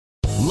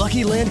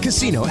Lucky Land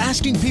Casino,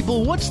 asking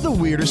people, what's the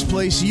weirdest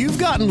place you've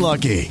gotten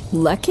lucky?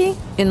 Lucky?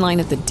 In line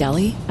at the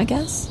deli, I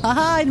guess?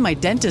 Aha, in my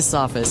dentist's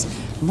office.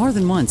 More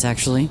than once,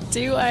 actually.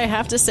 Do I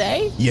have to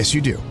say? Yes,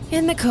 you do.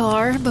 In the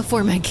car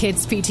before my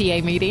kids'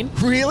 PTA meeting.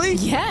 Really?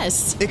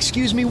 Yes.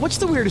 Excuse me, what's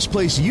the weirdest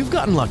place you've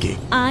gotten lucky?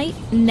 I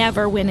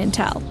never win and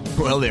tell.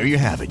 Well, there you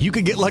have it. You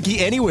can get lucky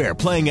anywhere,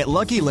 playing at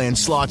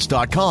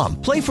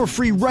LuckyLandSlots.com. Play for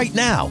free right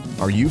now.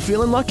 Are you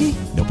feeling lucky?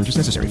 No purchase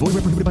necessary. Void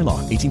where prohibited by law.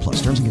 18 plus.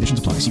 Terms and conditions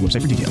apply. See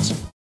website for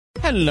details.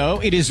 Hello,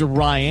 it is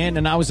Ryan,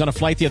 and I was on a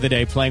flight the other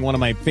day playing one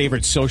of my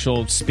favorite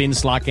social spin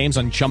slot games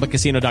on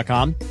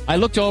ChumbaCasino.com. I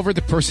looked over at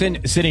the person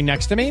sitting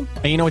next to me,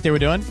 and you know what they were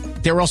doing?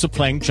 They were also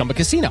playing Chumba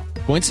Casino.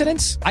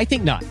 Coincidence? I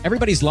think not.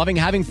 Everybody's loving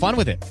having fun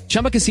with it.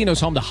 Chumba Casino is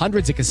home to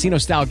hundreds of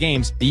casino-style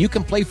games that you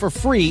can play for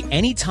free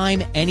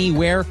anytime,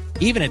 anywhere,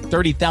 even at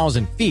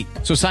 30,000 feet.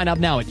 So sign up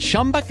now at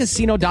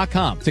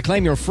ChumbaCasino.com to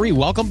claim your free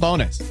welcome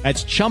bonus.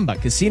 That's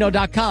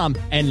ChumbaCasino.com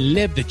and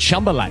live the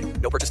Chumba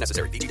life. No purchase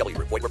necessary. VGW.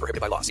 Void where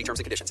prohibited by law. See terms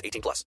and conditions.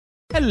 18 plus.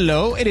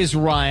 Hello, it is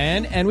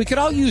Ryan, and we could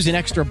all use an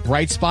extra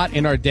bright spot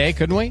in our day,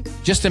 couldn't we?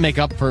 Just to make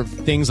up for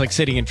things like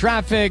sitting in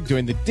traffic,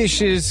 doing the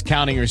dishes,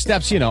 counting your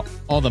steps, you know,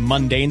 all the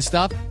mundane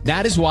stuff.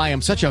 That is why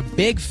I'm such a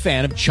big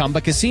fan of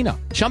Chumba Casino.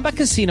 Chumba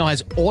Casino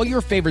has all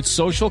your favorite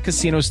social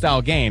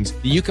casino-style games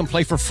that you can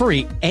play for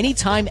free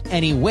anytime,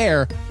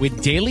 anywhere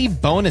with daily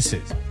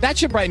bonuses. That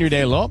should brighten your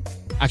day a little.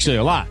 Actually,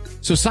 a lot.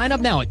 So sign up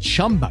now at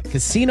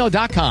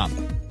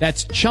ChumbaCasino.com.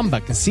 That's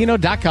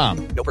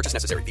ChumbaCasino.com. No purchase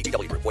necessary.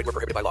 VGW. Void where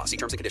prohibited by law. See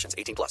terms and conditions.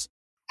 18 plus.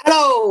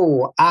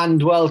 Hello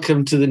and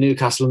welcome to the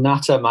Newcastle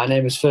Natter. My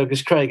name is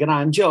Fergus Craig and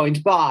I'm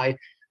joined by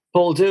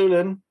Paul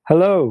Doolan.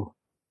 Hello.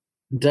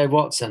 Dave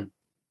Watson.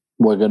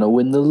 We're going to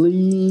win the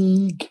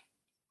league.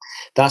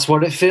 That's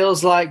what it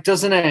feels like,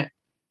 doesn't it?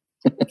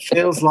 It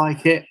feels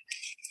like it.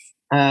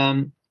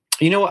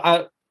 You know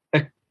what?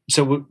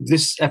 So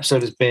this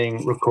episode is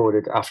being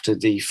recorded after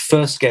the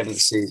first game of the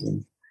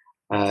season,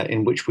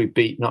 in which we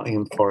beat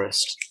Nottingham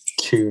Forest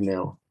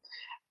 2-0.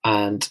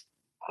 And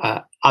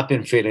I've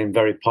been feeling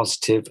very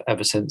positive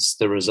ever since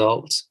the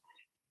result,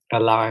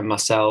 allowing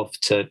myself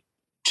to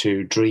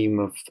dream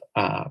of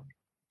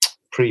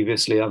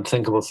previously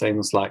unthinkable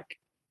things like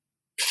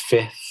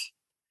fifth.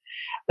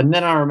 And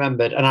then I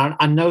remembered, and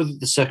I know that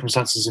the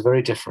circumstances are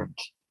very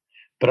different,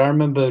 but I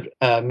remembered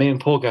me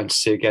and Paul going to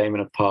see a game in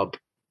a pub,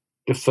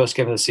 the first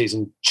game of the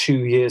season 2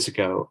 years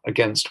ago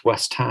against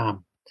West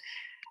Ham.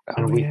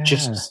 And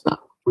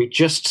we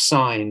just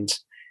signed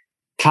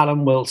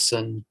Callum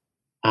Wilson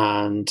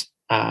and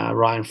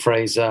Ryan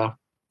Fraser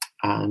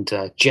and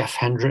Jeff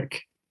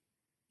Hendrick.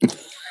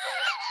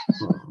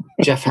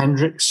 Jeff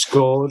Hendrick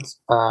scored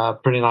a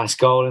pretty nice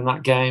goal in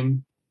that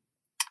game.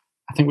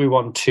 I think we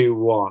won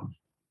 2-1.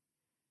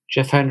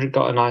 Jeff Hendrick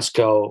got a nice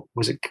goal.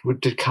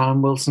 Did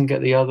Callum Wilson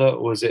get the other,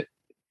 or was it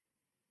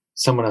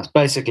someone else?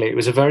 Basically, it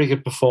was a very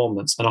good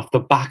performance. And off the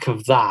back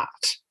of that,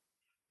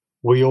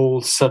 we all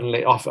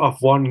suddenly,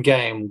 off one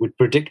game, we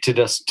predicted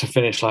us to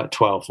finish like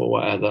 12th or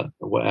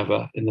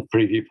whatever in the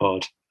preview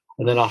pod.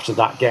 And then after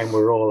that game,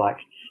 we were all like,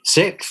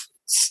 sixth.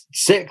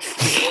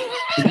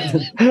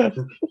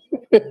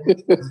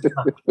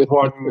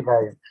 One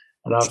game.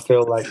 And I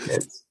feel like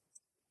it's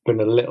been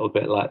a little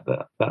bit like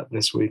that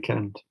this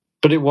weekend.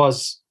 But it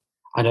was,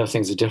 I know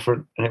things are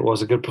different, and it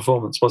was a good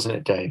performance, wasn't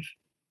it, Dave?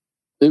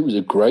 It was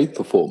a great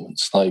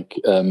performance. Like,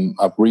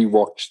 I've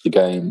rewatched the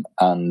game,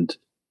 and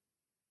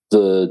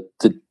the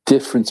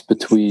difference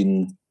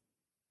between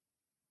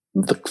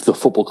the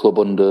football club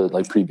under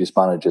like previous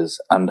managers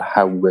and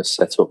how we're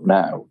set up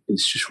now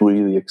is just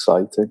really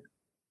exciting.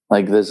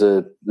 Like, there's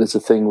a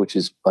thing which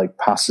is like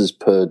passes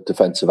per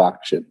defensive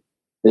action.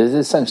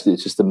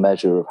 It's just a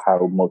measure of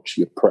how much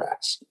you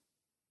press.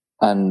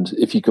 And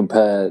if you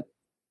compare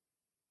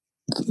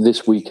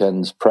this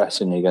weekend's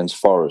pressing against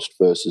Forest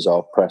versus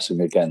our pressing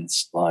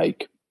against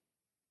like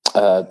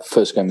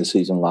first game of the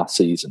season last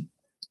season,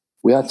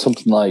 we had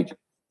something like,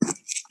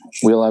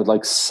 we allowed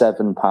like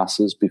 7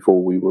 passes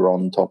before we were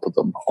on top of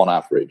them on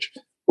average,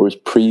 whereas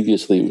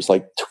previously it was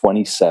like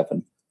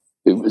 27.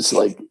 It was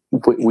like,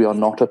 we are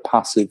not a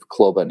passive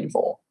club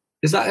anymore.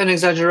 Is that an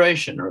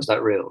exaggeration or is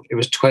that real? It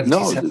was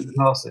 27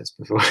 passes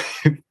before.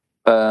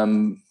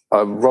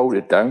 I wrote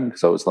it down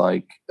because I was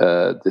like,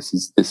 this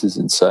is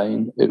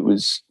insane. It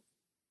was,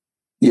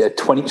 it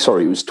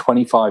was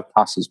 25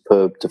 passes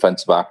per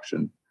defensive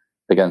action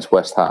against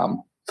West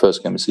Ham,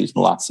 first game of the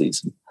season last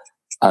season.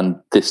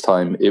 And this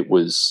time it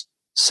was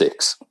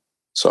 6.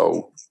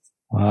 So,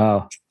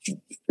 wow.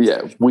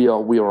 Yeah, we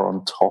are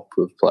on top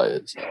of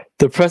players.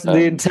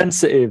 The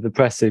intensity of the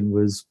pressing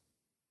was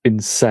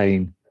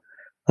insane.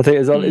 I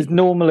think it's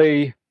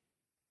normally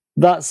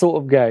that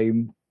sort of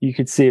game you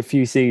could see a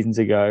few seasons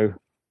ago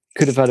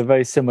could have had a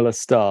very similar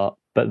start,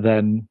 but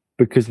then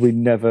because we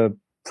never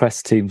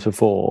pressed teams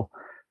before,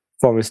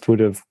 Forest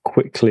would have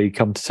quickly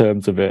come to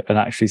terms with it and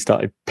actually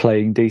started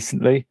playing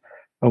decently.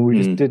 And we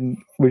just didn't.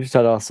 We just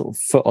had our sort of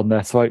foot on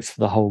their throats for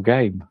the whole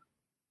game.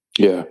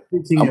 Yeah.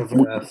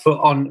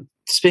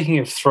 Speaking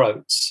of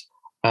throats,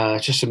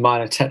 just a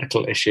minor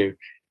technical issue.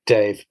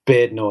 Dave,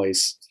 beard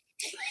noise.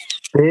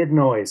 beard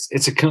noise.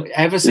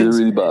 Ever since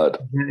really bad.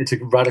 It's a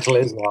radical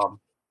Islam.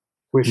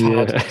 We've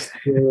had a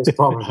serious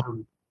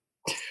problem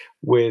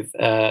with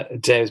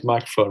Dave's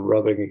microphone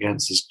rubbing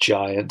against his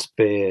giant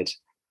beard.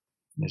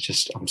 It's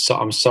just,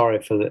 I'm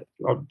sorry for that.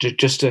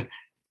 Just to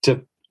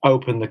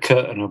open the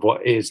curtain of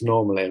what is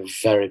normally a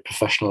very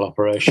professional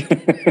operation.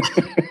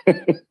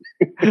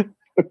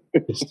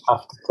 Just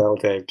have to tell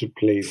Dave to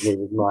please move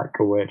his mic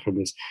away from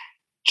his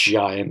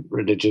giant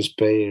religious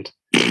beard.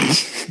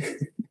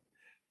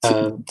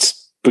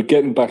 But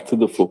getting back to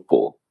the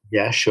football,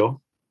 yeah,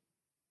 sure.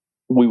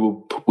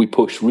 We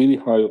pushed really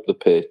high up the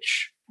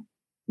pitch.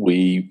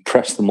 We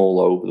pressed them all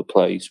over the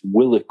place.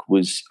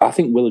 I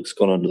think Willock's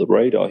gone under the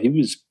radar. He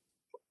was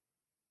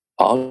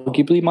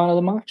arguably man of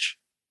the match.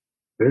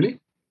 Really?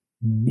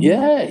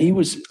 Yeah, he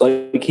was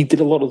he did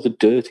a lot of the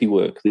dirty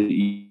work that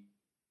he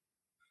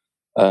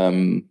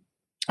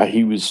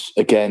was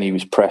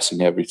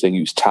pressing everything. He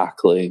was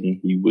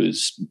tackling. He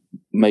was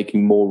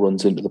making more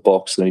runs into the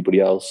box than anybody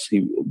else.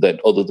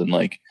 Other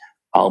than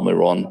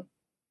Almiron.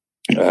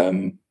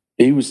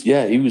 He was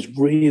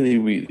really,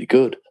 really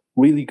good.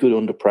 Really good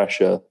under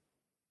pressure,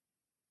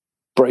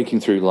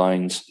 breaking through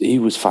lines. He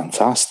was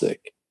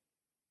fantastic.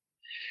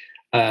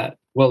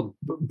 Well,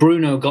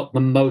 Bruno got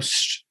the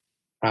most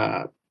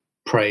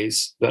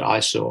praise that I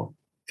saw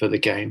for the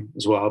game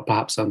as well,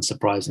 perhaps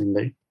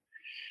unsurprisingly.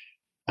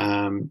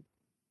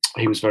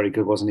 He was very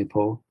good, wasn't he,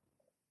 Paul?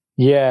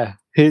 Yeah,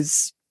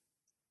 his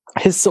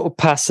sort of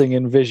passing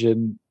and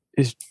vision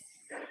is,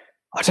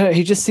 I don't know,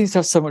 he just seems to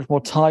have so much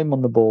more time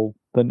on the ball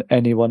than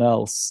anyone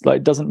else.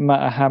 It doesn't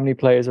matter how many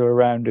players are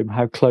around him,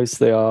 how close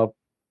they are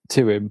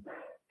to him.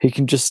 He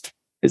can just,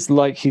 it's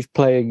like he's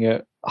playing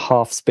at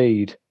half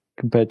speed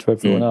compared to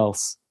everyone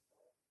else.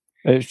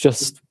 And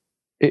it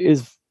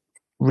is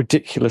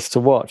ridiculous to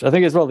watch. I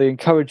think as well, the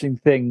encouraging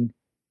thing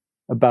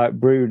about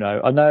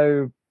Bruno,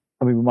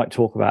 we might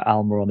talk about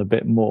Almiron a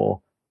bit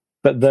more,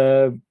 but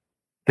the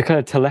kind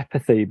of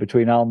telepathy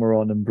between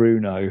Almiron and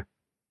Bruno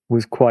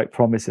was quite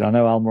promising. I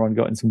know Almiron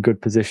got in some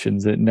good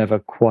positions. It never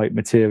quite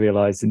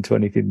materialized into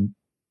anything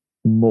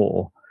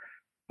more.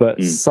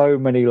 But so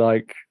many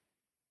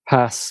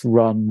pass,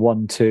 run,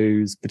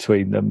 1-2s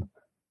between them.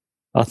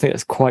 I think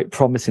it's quite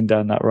promising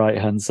down that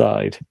right-hand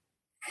side.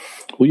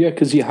 Well, yeah,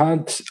 because you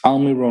had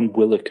Almiron,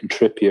 Willock and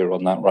Trippier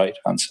on that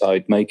right-hand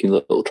side making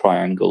little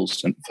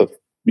triangles, and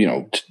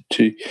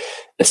to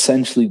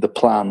essentially the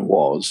plan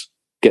was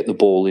get the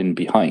ball in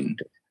behind.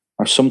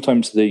 Or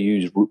sometimes they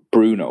use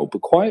Bruno,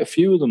 but quite a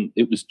few of them,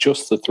 it was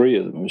just the three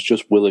of them. It was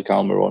just Willock,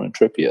 Almiron and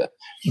Trippier.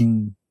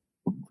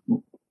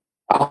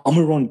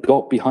 Almiron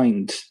got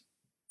behind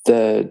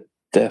their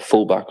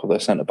fullback or their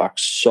centre-back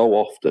so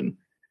often.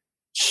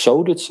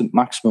 So did St.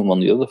 Maximum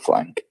on the other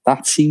flank.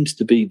 That seems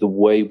to be the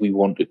way we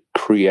want to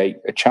create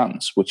a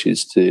chance, which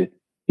is to,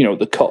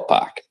 the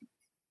cutback.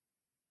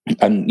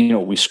 And,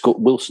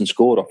 Wilson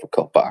scored off a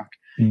cutback.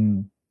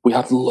 We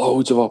had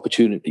loads of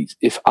opportunities.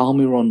 If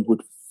Almiron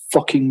would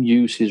fucking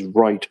use his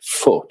right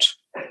foot,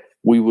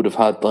 we would have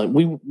had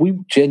we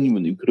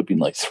genuinely could have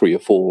been 3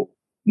 or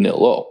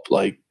 4-0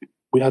 up.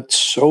 We had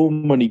so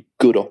many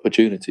good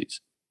opportunities.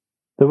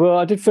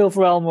 I did feel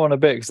for Almiron a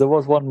bit, because there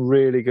was one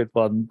really good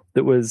one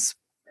that was,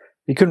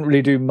 he couldn't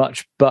really do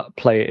much but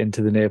play it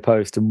into the near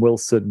post, and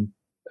Wilson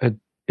had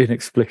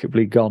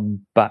inexplicably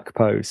gone back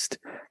post.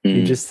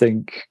 You just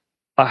think,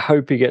 I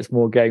hope he gets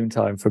more game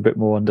time for a bit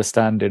more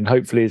understanding.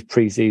 Hopefully his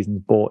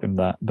pre-season bought him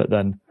that, but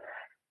then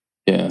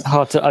it's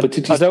hard to. I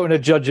don't want to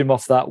judge him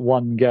off that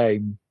one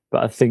game,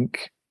 but I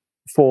think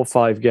 4 or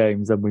 5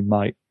 games, then we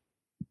might.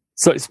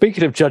 So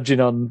speaking of judging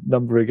on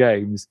number of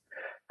games,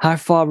 how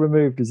far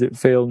removed does it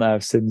feel now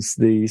since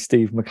the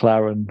Steve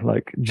McLaren,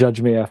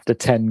 judge me after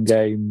 10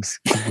 games?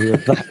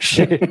 That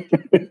shit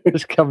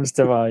just comes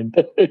to mind.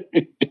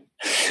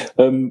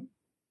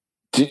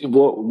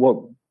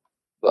 What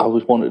I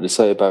was wanted to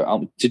say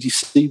about, did you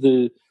see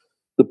the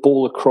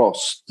ball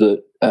across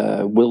that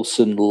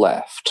Wilson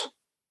left,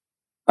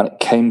 and it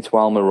came to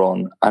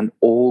Almiron, and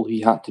all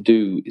he had to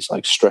do is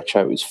stretch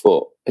out his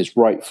foot, his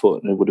right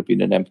foot, and it would have been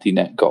an empty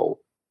net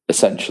goal,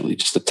 essentially,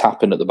 just a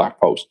tap in at the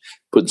back post.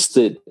 But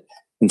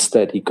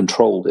instead he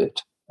controlled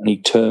it, and he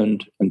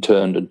turned and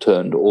turned and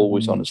turned,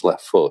 always on his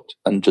left foot,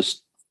 and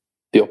just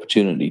the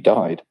opportunity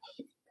died.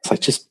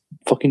 It's just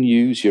fucking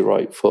use your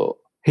right foot.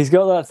 He's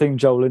got that thing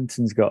Joel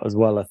Linton's got as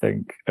well, I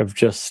think, of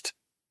just,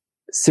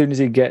 as soon as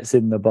he gets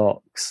in the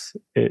box,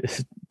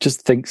 it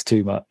just thinks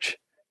too much.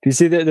 Do you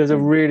see that there's a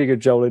really good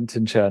Joel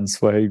Linton chance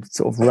where he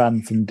sort of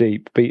ran from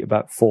deep, beat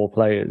about 4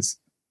 players,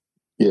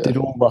 did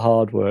all the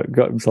hard work,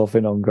 got himself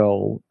in on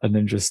goal, and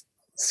then just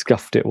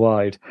scuffed it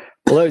wide.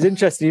 Although it's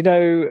interesting,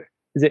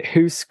 is it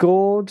Who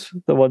Scored?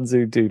 The ones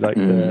who do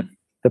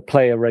the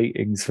player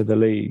ratings for the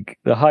league.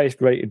 The highest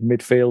rated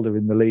midfielder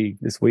in the league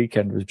this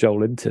weekend was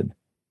Joel Linton.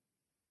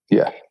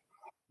 Yeah.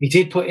 He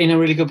did put in a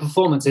really good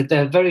performance.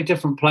 They're very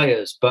different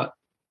players, but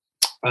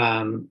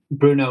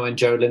Bruno and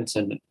Joe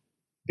Linton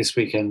this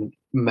weekend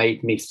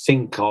made me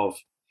think of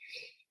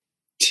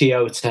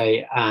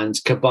Tiote and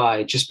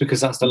Cabaye, just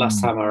because that's the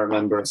last time I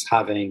remember us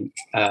having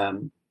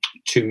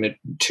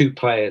two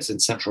players in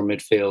central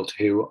midfield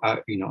who,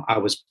 I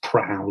was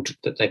proud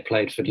that they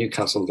played for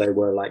Newcastle.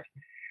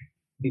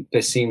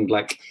 They seemed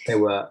like they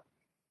were,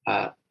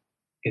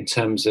 in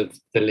terms of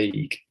the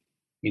league,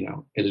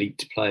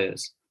 elite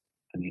players.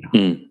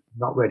 And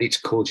not ready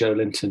to call Joe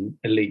Linton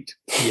elite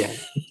yet.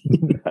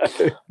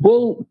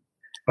 Well,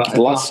 but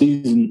last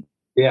season,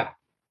 yeah,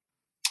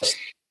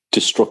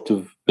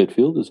 destructive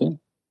midfielders. Yeah,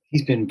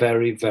 he's been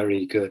very,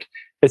 very good.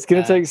 It's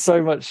going to take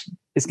so much.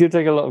 It's going to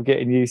take a lot of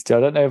getting used to. I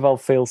don't know if I'll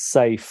feel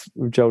safe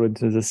with Joe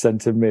Linton as a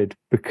centre mid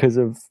because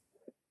of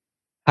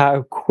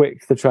how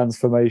quick the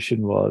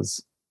transformation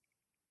was.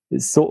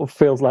 It sort of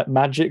feels like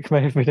magic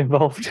may have been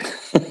involved,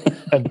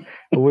 and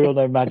we all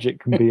know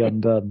magic can be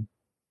undone.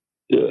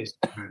 Yeah,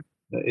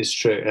 that is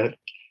true.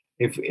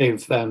 If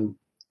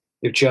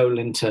Joe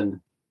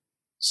Linton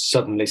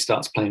suddenly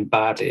starts playing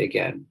badly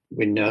again,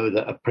 we know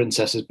that a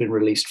princess has been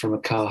released from a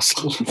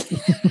castle.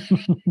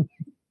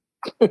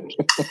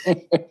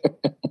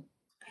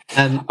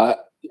 And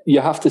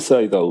you have to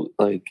say though,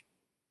 like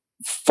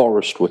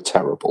Forest were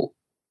terrible.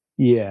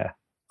 Yeah,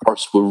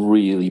 Forest were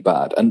really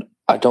bad, and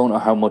I don't know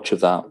how much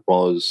of that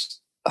was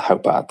how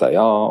bad they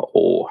are,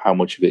 or how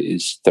much of it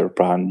is they're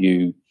brand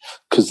new.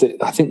 Because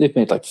I think they've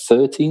made like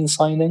 13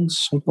 signings,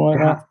 something like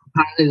that.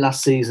 Apparently,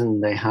 last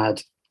season they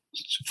had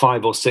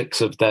 5 or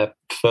 6 of their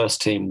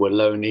first team were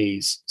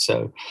loanees.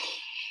 So,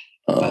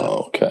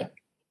 okay,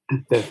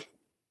 they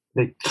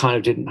kind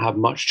of didn't have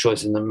much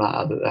choice in the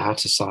matter that they had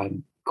to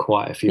sign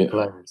quite a few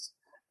players.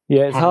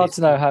 Yeah, it's hard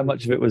to know how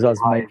much of it was us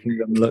making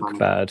them look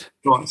bad.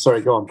 Go on,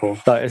 Paul.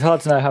 So it's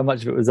hard to know how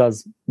much of it was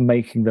us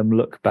making them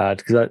look bad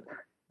because,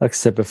 like I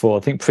said before,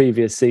 I think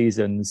previous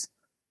seasons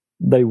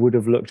they would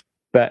have looked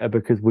better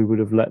because we would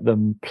have let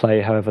them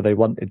play however they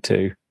wanted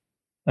to,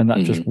 and that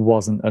just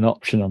wasn't an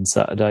option on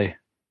Saturday.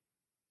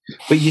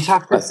 But you'd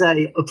have to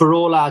say, for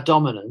all our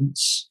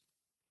dominance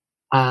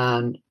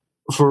and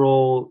for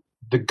all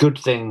the good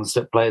things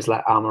that players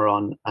like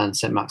Almiron and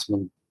St.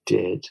 Maximin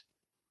did,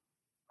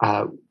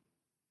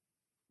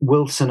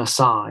 Wilson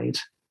aside,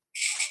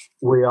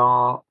 we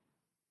are,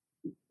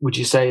 would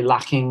you say,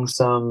 lacking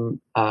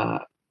some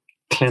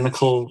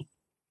clinical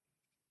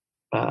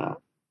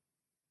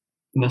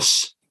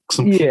ness?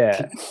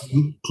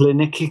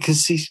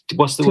 Clinicality.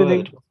 What's the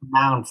word? What's the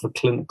noun for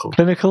clinical?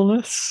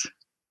 Clinicalness.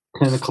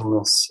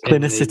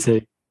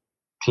 Clinicity.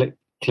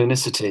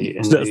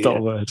 Clinicity. That's not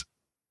a word.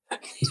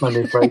 It's my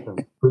new phrase.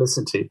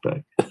 Publicity,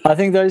 but I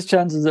think those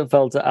chances that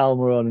fell to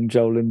Almiron and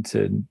Joe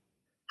Linton,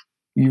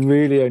 you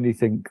really only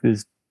think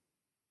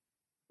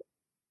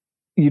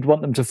you'd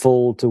want them to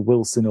fall to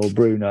Wilson or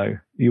Bruno.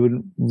 You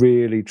wouldn't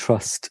really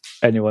trust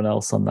anyone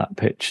else on that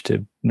pitch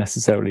to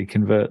necessarily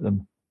convert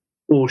them.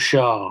 Or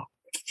Shah.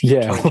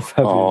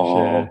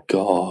 Yeah.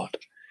 God.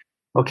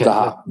 Okay,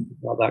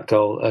 that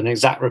goal. An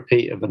exact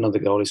repeat of another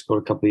goal he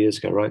scored a couple of years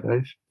ago, right,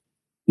 Dave?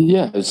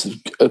 Yeah, it's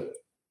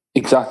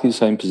exactly the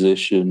same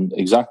position,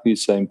 exactly the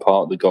same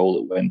part of the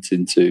goal it went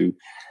into,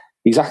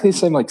 exactly the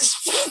same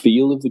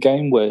feel of the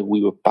game where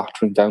we were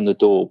battering down the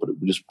door, but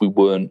we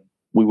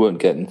weren't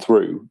getting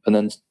through. And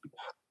then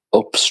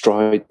up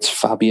strides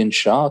Fabian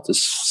Schär to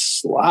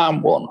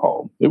slam one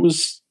home. It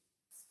was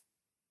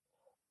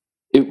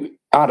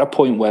at a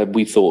point where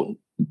we thought,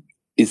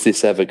 is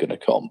this ever going to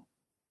come?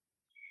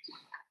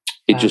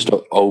 It just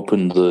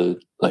opened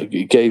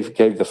it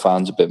gave the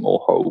fans a bit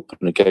more hope,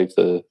 and it gave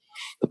the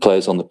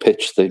players on the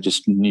pitch, they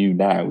just knew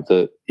now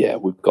that, yeah,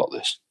 we've got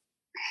this.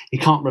 You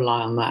can't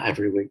rely on that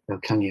every week, though,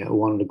 can you?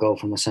 A goal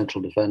from a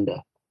central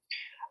defender.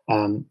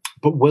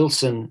 But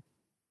Wilson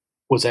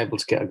was able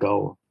to get a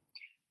goal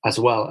as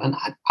well. And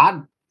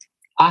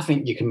I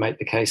think you can make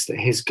the case that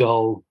his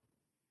goal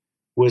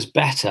was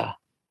better.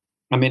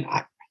 I mean,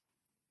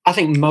 I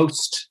think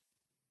most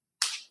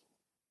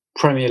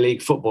Premier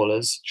League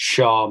footballers,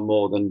 Schär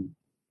more than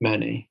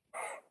many,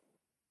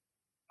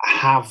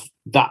 have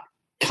that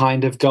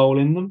kind of goal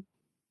in them.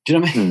 Do you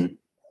know what I mean?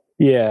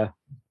 Yeah.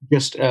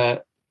 Just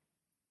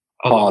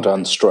hard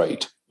and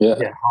straight. Yeah,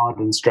 hard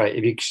and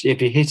straight.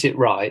 If you hit it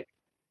right,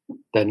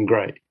 then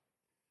great.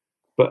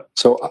 But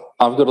so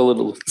I've got a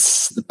little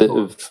bit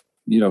of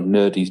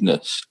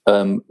nerdiness.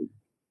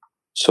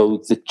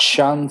 So the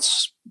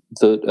chance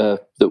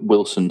that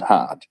Wilson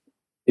had,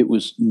 it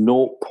was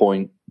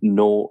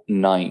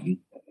 0.09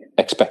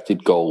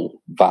 expected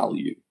goal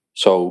value.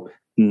 So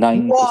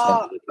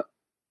 9%.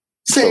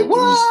 Say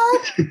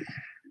what?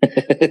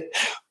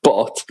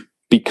 But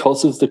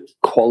because of the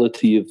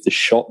quality of the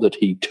shot that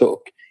he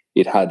took,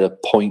 it had a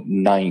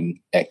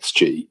 0.9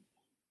 XG.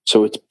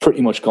 So it's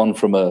pretty much gone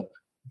from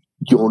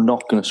you're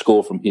not going to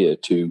score from here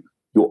to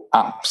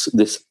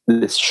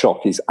this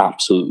shot is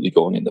absolutely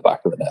going in the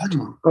back of the net.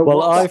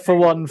 Well, I, for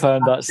one,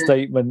 found that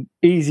statement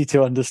easy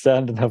to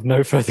understand and have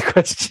no further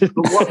questions.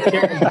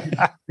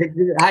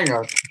 Hang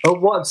on.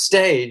 At what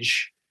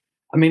stage?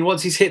 I mean,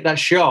 once he's hit that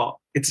shot,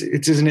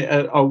 isn't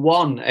it a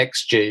 1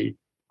 XG?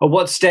 At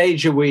what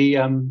stage are we?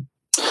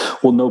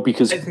 Well, no,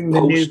 because the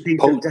new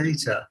piece of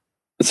data.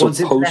 So once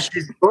it left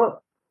his foot.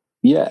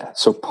 Yeah,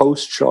 so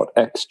post shot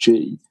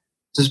XG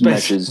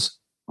measures.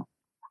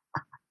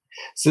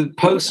 So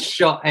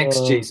post-shot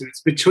XG, so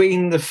it's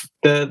between the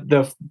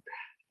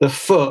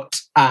foot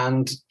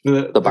and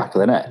the back of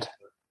the net.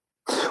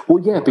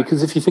 Well, yeah,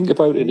 because if you think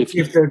about it, if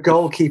the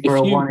goalkeeper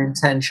a 1 in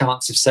 10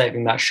 chance of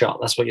saving that shot,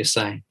 that's what you're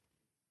saying.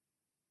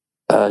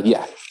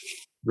 Yeah.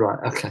 Right.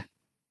 Okay.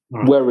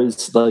 Right.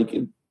 Whereas, like,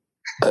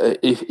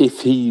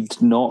 if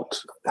he'd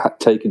not had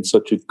taken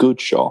such a good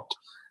shot,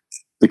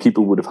 the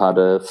keeper would have had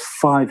a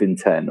 5 in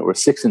 10 or a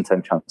 6 in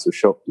 10 chance of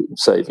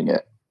saving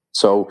it.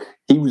 So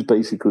he was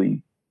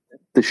basically,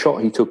 the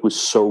shot he took was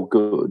so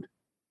good,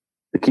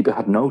 the keeper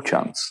had no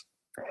chance.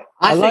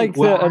 I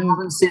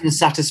haven't seen a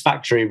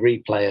satisfactory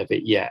replay of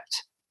it yet.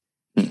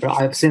 But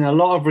I've seen a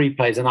lot of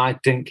replays, and I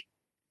think,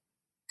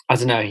 I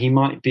don't know, he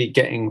might be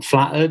getting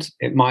flattered.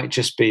 It might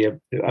just be a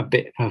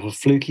bit of a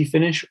fluky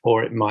finish,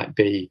 or it might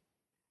be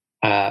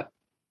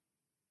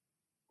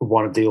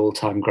one of the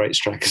all-time great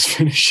strikers'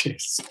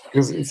 finishes.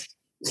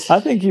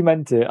 I think he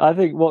meant it. I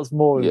think what's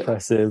more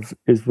impressive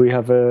is we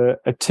have a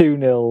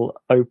 2-0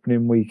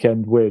 opening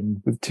weekend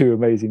win with 2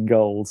 amazing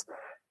goals,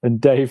 and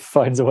Dave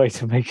finds a way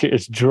to make it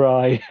as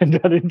dry and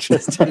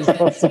uninteresting as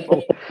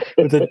possible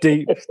with a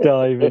deep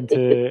dive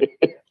into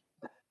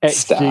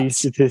XG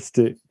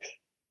statistics.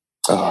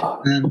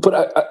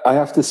 But I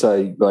have to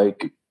say,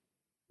 like,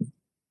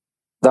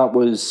 that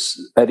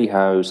was Eddie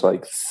Howe's,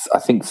 like, I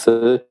think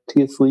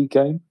 30th league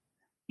game.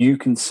 You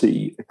can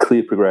see a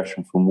clear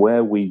progression from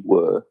where we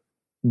were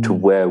to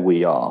where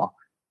we are.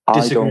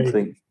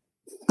 Disagree.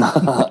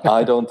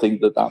 I don't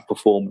think that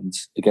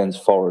performance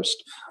against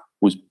Forest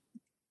was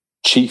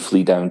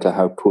chiefly down to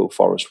how poor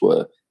Forest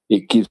were.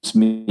 It gives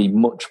me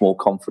much more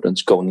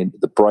confidence going into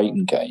the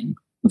Brighton game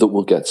that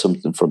we'll get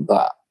something from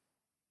that.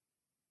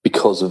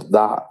 Because of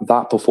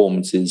that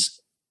performance is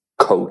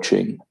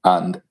coaching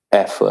and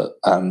effort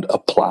and a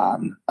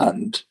plan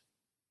and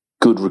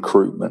good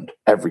recruitment,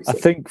 everything. I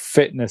think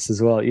fitness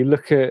as well. You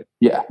look at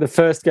the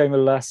first game of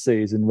last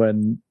season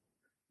when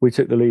we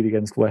took the lead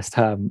against West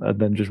Ham and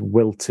then just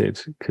wilted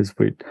because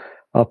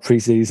our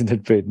pre-season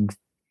had been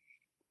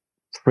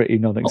pretty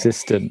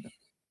non-existent.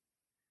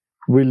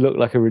 We looked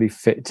like a really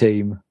fit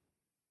team.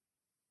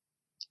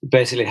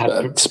 Basically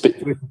had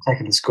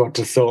taken the squad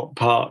to Thorpe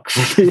Park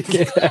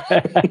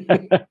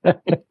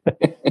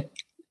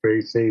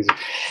pre-season.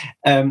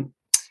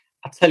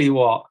 I'll tell you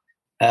what,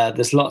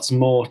 there's lots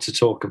more to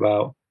talk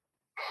about.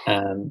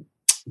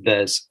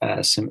 There's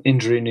some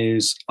injury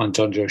news on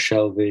John Joe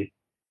Shelby.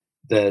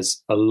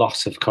 There's a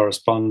lot of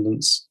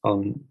correspondence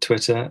on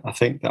Twitter, I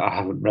think, that I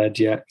haven't read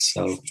yet.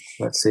 So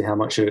let's see how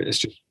much of it is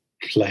just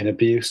plain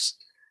abuse.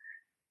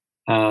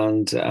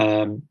 And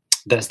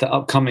there's the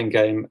upcoming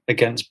game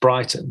against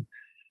Brighton,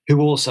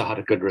 who also had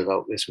a good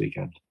result this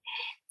weekend.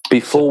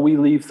 Before we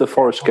leave the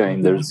Forest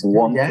game, there's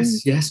one thing.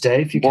 Yes,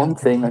 Dave. One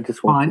thing I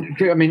just want.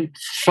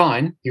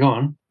 Fine. You go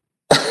on.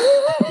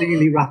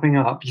 Clearly wrapping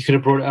up. You could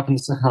have brought it up in the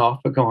second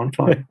half, but go on.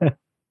 Fine.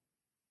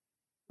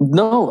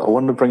 No, I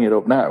want to bring it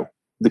up now.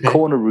 The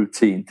corner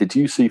routine. Did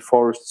you see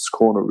Forest's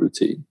corner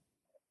routine?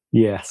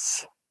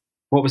 Yes.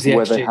 What was the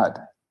where XG? they had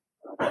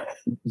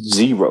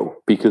 0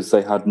 because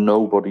they had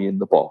nobody in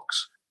the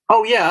box.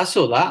 Oh yeah, I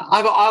saw that.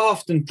 I've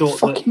often thought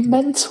fucking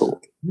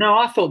mental. No,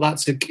 I thought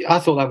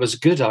that was a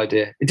good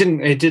idea. It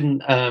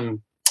didn't.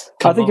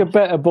 I think a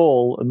better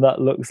ball, and that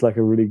looks like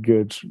a really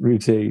good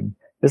routine.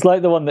 It's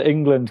like the one that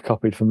England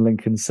copied from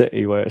Lincoln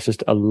City, where it's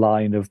just a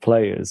line of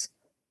players.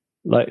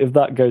 Like if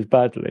that goes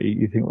badly,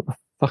 you think, what the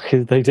fuck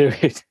is they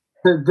doing?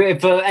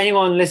 For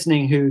anyone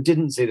listening who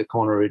didn't see the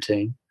corner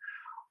routine,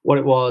 what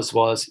it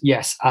was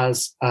yes,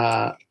 as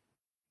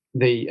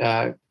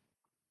the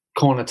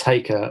corner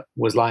taker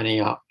was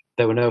lining up,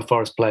 there were no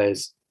Forest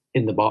players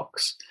in the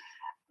box,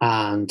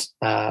 and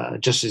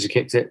just as he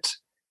kicked it,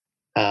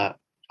 I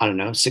don't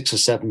know, 6 or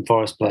 7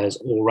 Forest players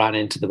all ran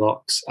into the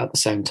box at the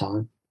same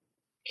time.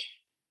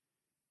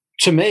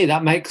 To me,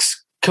 that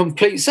makes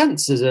complete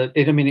sense. It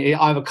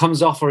either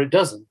comes off or it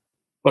doesn't.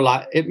 But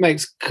like, it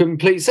makes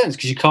complete sense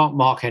because you can't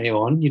mark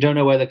anyone. You don't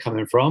know where they're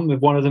coming from.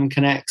 If one of them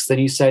connects, then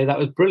you say that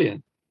was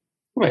brilliant.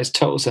 It makes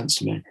total sense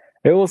to me.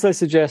 It also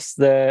suggests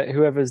that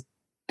whoever's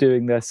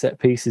doing their set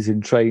pieces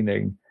in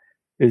training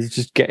is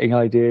just getting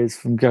ideas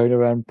from going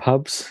around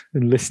pubs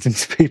and listening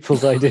to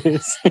people's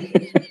ideas.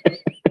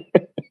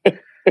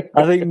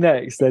 I think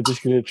next they're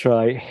just going to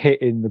try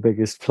hitting the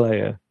biggest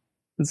player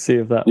and see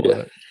if that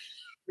works.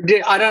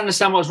 I don't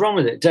understand what's wrong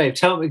with it. Dave,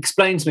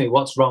 explain to me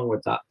what's wrong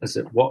with that.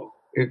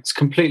 It's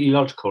completely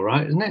logical,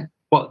 right? Isn't it?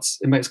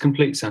 It makes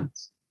complete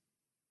sense.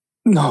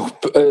 No,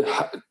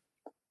 but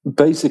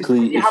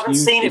basically, you haven't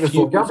seen it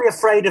before. Don't be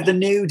afraid of the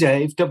new,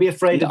 Dave. Don't be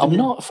afraid of the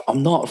new.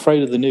 I'm not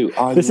afraid of the new.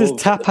 This is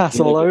tapas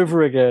all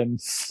over again.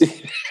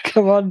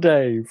 Come on,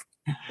 Dave.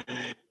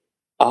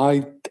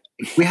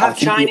 We have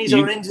Chinese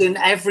or Indian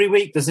every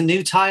week. There's a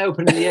new Thai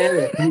open in the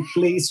area. Can you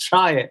please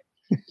try it?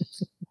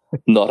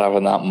 Not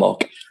having that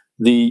muck.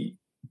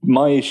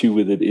 My issue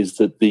with it is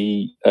that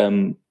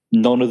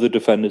none of the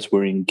defenders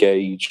were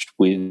engaged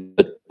with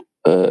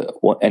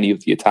any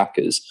of the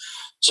attackers.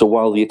 So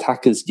while the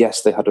attackers,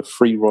 yes, they had a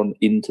free run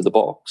into the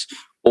box,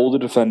 all the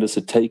defenders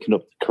had taken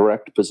up the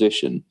correct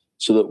position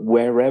so that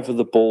wherever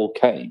the ball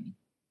came,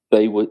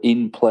 they were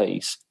in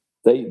place.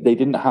 They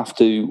didn't have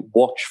to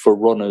watch for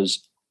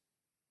runners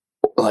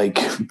like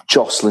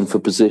jostling for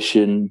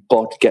position,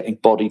 getting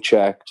body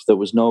checked. There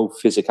was no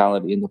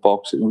physicality in the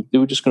box. They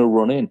were just going to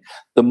run in.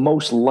 The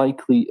most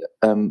likely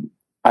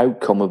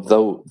outcome of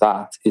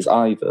that is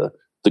either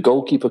the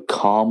goalkeeper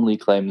calmly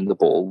claiming the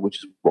ball,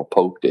 which is what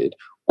Pope did,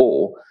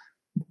 or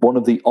one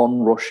of the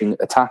on-rushing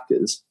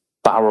attackers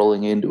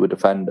barreling into a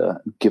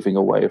defender and giving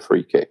away a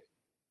free kick.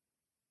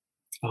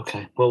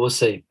 Okay, well, we'll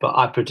see. But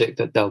I predict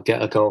that they'll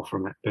get a goal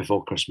from it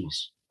before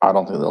Christmas. I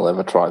don't think they'll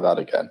ever try that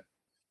again.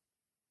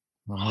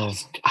 Oh,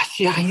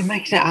 yeah, you're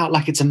making it out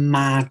like it's a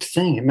mad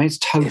thing. It makes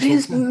total sense. It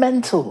is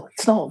mental.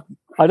 It's not.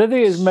 I don't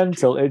think it's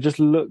mental. It just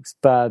looks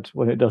bad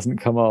when it doesn't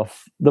come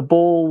off. The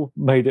ball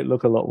made it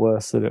look a lot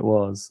worse than it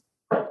was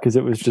because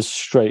it was just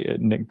straight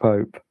at Nick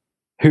Pope,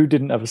 who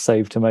didn't have a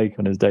save to make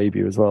on his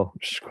debut as well,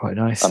 which is quite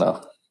nice. I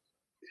know.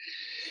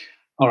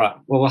 All right,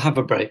 well, we'll have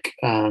a break,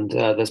 and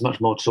there's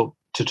much more to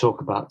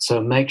talk about. So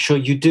make sure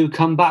you do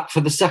come back for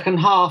the second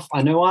half.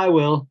 I know I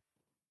will.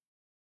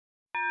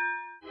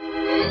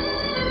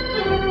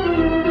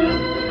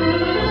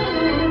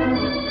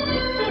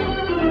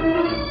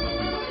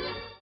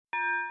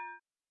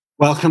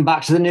 Welcome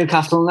back to the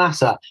Newcastle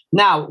Natter.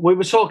 Now, we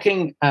were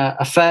talking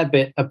a fair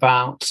bit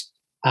about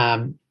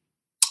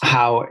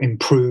how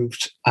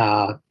improved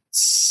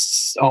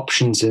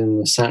options in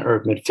the centre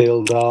of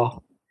midfield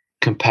are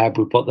compared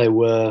with what they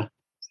were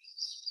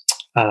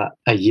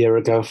a year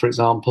ago, for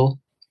example.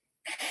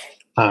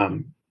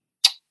 The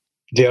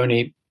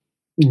only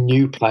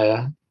new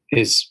player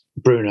is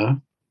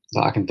Bruno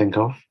that I can think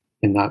of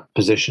in that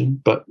position,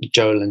 but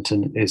Joe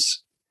Linton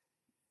is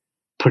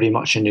pretty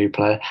much a new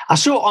player. I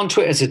saw on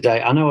Twitter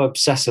today, I know I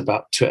obsess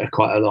about Twitter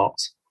quite a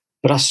lot,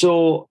 but I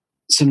saw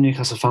some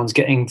Newcastle fans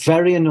getting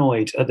very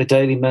annoyed at the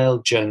Daily Mail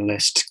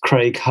journalist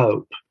Craig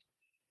Hope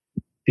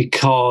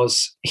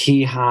because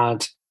he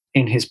had,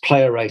 in his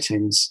player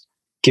ratings,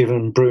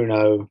 given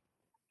Bruno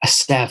a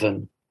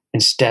 7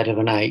 instead of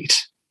an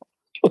 8.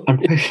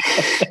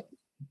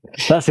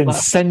 That's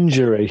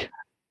incendiary.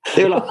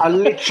 They were like, I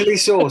literally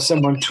saw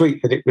someone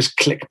tweet that it was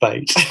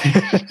clickbait.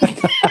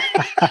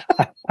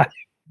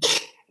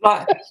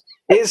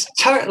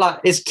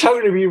 It's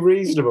totally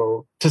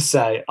reasonable to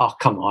say, "Oh,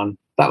 come on,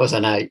 that was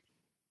an 8."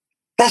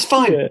 That's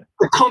fine. Yeah.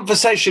 The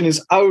conversation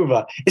is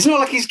over. It's not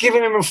like he's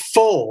giving him a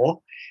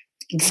 4.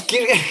 He's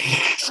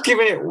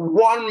giving it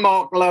 1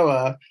 mark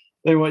lower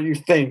than what you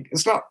think.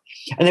 It's not.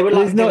 And they were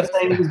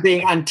saying he was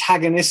being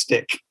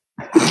antagonistic.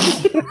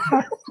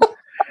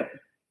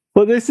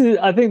 Well,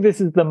 I think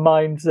this is the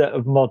mindset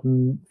of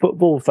modern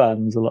football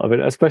fans, a lot of it,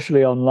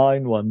 especially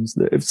online ones,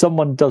 that if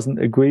someone doesn't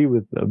agree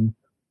with them,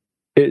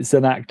 it's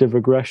an act of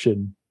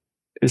aggression.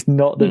 It's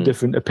not that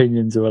different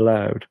opinions are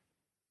allowed.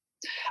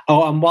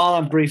 Oh, and while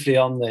I'm briefly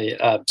on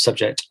the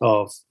subject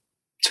of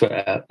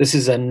Twitter, this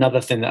is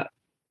another thing that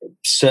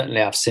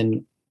certainly I've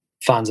seen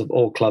fans of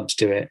all clubs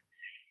do it.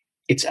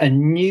 It's a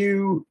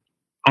new,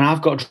 and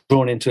I've got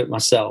drawn into it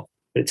myself,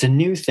 but it's a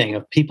new thing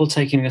of people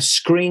taking a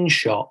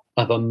screenshot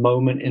of a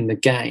moment in the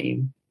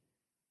game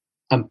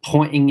and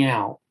pointing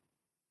out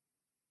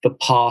the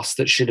pass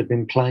that should have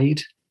been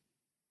played.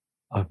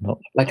 I've not.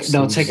 Like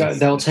they'll take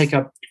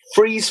a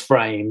freeze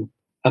frame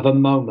of a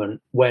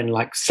moment when,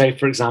 like, say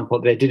for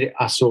example, they did it.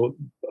 I saw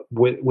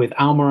with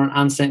Almiron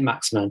and St.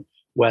 Maximin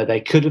where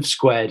they could have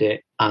squared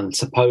it, and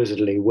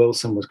supposedly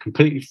Wilson was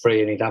completely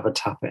free and he'd have a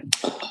tap in.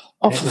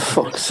 Oh, for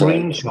fuck's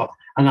sake!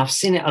 And I've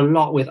seen it a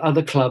lot with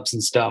other clubs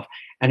and stuff.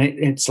 And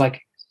it's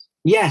like,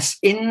 yes,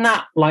 in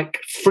that like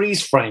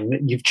freeze frame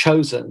that you've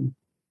chosen,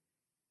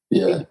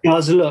 it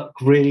does look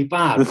really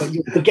bad, but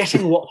you're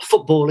forgetting what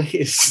football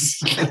is.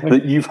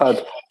 That you've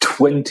had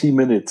 20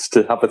 minutes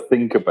to have a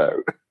think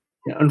about.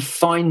 And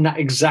find that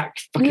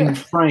exact fucking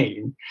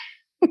frame.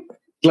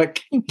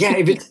 Like, yeah,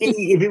 if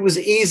it was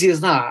easy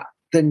as that,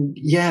 then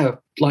yeah,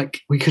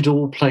 like we could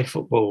all play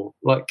football.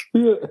 Like,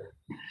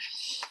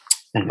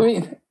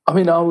 anyway. I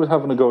mean, I was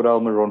having a go at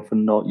Almiron for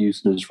not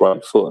using his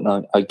right foot,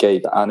 and I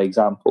gave an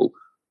example.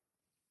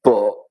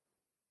 But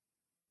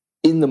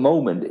in the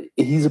moment,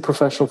 he's a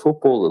professional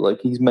footballer. Like,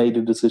 he's made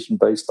a decision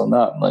based on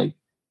that. And, like,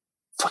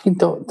 fucking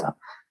don't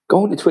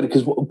go on to Twitter,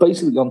 because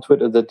basically on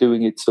Twitter they're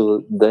doing it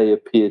so they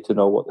appear to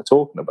know what they're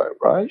talking about,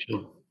 right?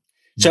 Sure.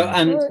 So,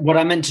 what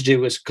I meant to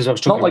do was, because I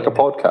was talking not like a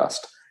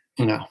podcast.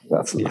 No,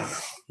 that's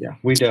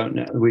we don't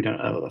know what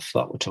the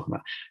fuck we're talking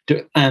about.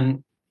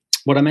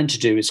 What I meant to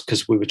do is,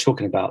 because we were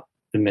talking about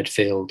the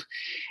midfield,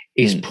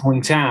 is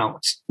point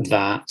out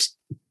that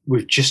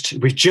we're just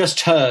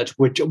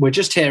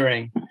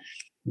hearing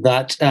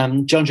that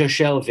John Joe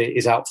Shelvey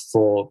is out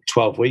for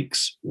 12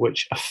 weeks,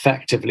 which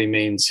effectively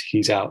means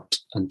he's out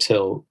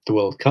until the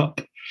World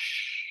Cup.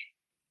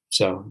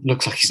 So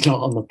looks like he's not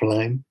on the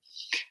plane,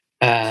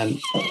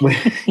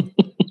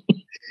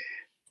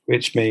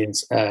 which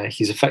means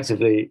he's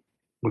effectively,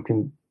 we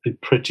can be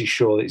pretty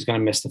sure that he's going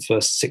to miss the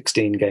first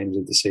 16 games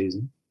of the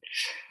season.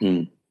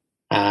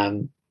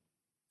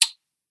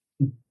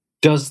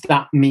 Does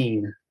that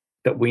mean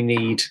that we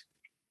need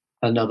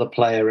another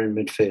player in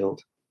midfield?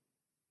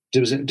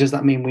 Does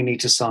that mean we need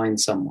to sign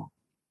someone?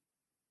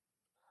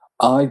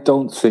 I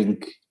don't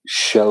think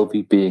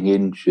Shelby being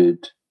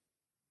injured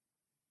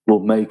will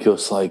make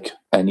us like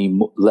any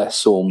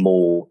less or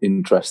more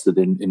interested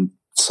in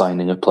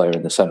signing a player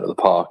in the centre of the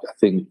park. I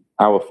think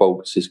our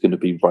focus is going to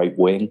be right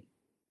wing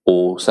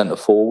or centre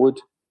forward.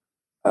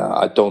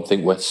 I don't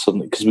think we're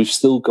suddenly, because we've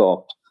still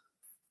got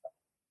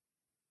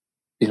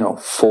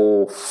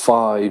 4,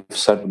 5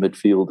 centre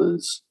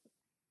midfielders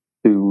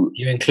who.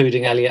 You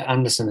including Elliot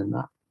Anderson in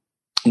that?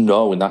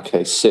 No, in that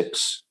case,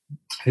 6.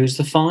 Who's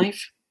the 5?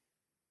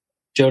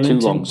 Joe 2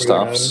 Linton, long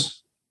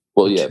staffs.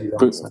 Well, yeah. 2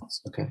 long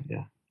staffs. Okay,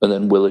 yeah. And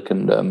then Willock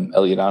and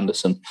Elliot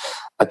Anderson.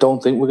 I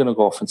don't think we're going to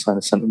go off and sign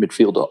a centre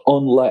midfielder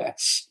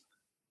unless,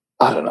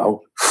 I don't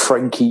know,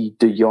 Frankie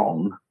de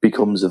Jong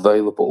becomes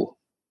available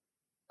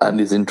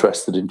and is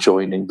interested in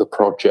joining the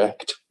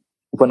project.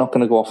 We're not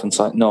going to go off and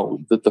sign. No,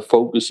 the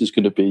focus is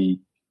going to be.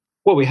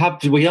 Well, we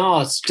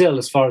are still,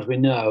 as far as we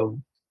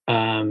know,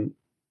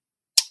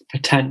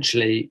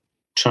 potentially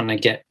trying to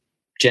get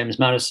James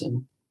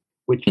Madison,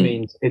 which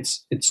means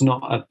it's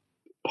not a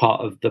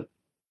part of the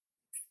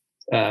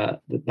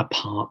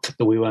park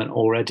that we weren't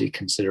already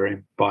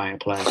considering buying a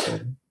player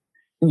for.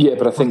 Yeah,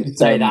 but I think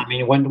say that. I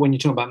mean, when you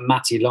talk about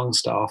Matty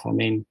Longstaff, I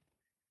mean,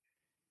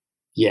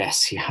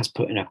 yes, he has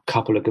put in a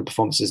couple of good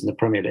performances in the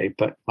Premier League,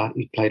 but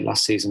he played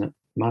last season at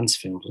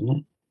Mansfield, wasn't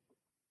it?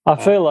 I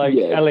feel like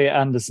Elliot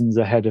Anderson's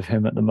ahead of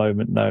him at the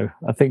moment, though.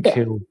 I think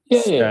he'll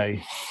stay.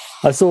 Yeah.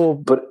 I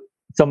saw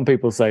some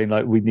people saying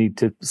like we need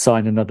to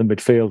sign another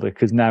midfielder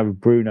because now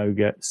Bruno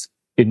gets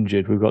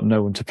injured, we've got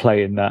no one to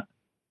play in that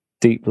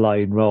deep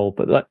lying role.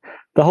 But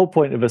the whole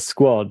point of a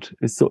squad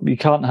is you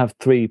can't have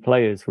 3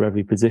 players for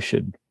every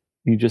position.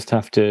 You just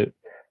have to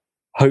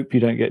hope you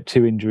don't get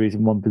 2 injuries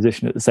in one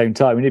position at the same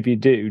time. And if you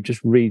do,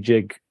 just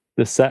rejig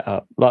the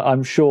setup. Like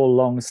I'm sure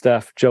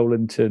Longstaff,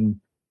 Joelinton,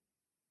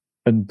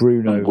 and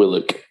Bruno and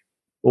Willock,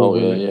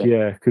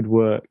 could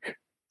work.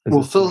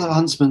 Well, Phil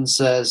Huntsman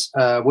says,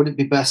 would it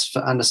be best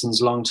for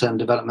Anderson's long-term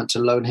development to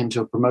loan him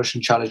to a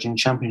promotion-challenging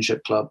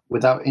championship club?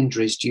 Without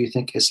injuries, do you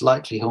think it's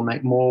likely he'll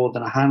make more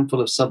than a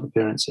handful of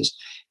sub-appearances?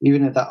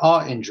 Even if there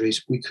are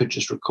injuries, we could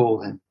just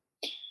recall him.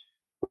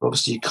 But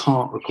obviously, you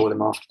can't recall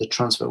him after the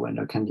transfer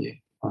window, can you?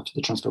 After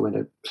the transfer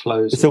window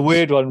closes. It's a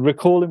weird one.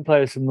 Recalling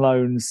players from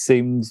loans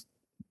seems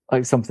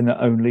like something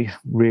that only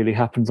really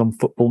happens on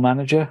Football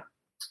Manager.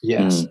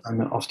 Yes, I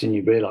mean, often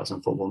you realise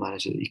on Football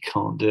Manager that you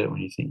can't do it when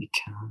you think you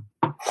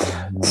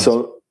can.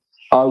 So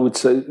I would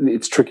say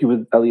it's tricky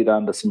with Elliot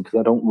Anderson because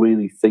I don't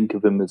really think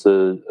of him as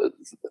a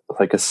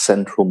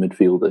central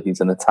midfielder.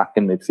 He's an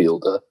attacking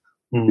midfielder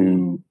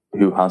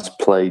who has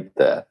played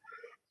there.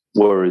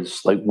 Whereas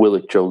like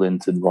Willock,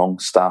 Joelinton,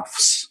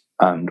 Longstaffs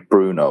and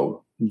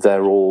Bruno,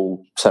 they're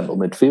all central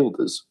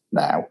midfielders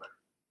now.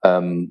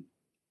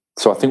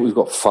 So I think we've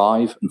got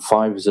 5 and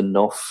 5 is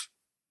enough.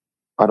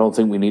 I don't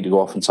think we need to go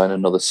off and sign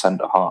another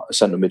centre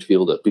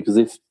midfielder because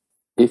if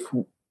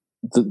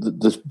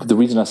the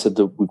reason I said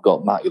that we've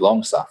got Matty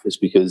Longstaff is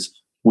because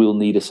we'll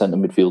need a centre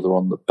midfielder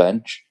on the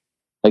bench.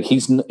 Like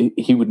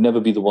he would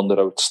never be the one that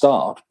I would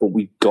start, but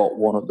we got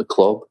one at the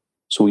club,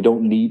 so we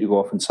don't need to go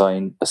off and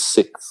sign a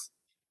 6th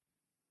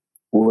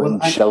when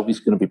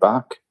Shelby's going to be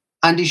back.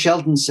 Andy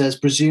Sheldon says,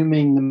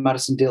 presuming the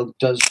Madison deal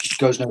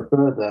goes no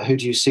further, who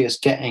do you see us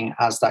getting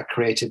as that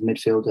creative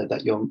midfielder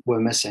that we're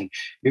missing?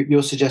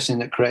 You're suggesting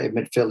that creative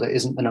midfielder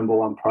isn't the number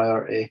one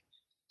priority.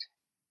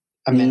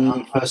 I mean,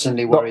 I'm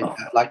personally worried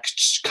that like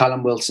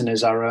Callum Wilson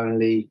is our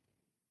only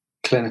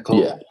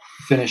clinical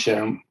finisher,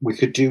 and we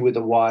could do with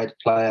a wide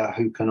player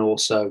who can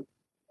also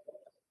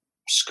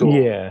score.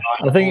 Yeah,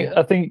 I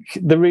think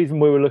the reason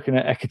we were looking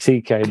at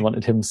Ekitike and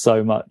wanted him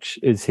so much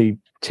is he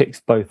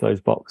ticks both those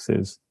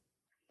boxes.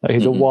 Like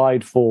he's a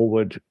wide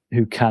forward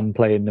who can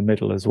play in the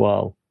middle as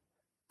well.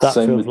 That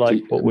same feels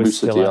like what we're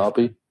Moussa still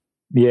Diaby. at.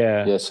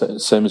 Yeah,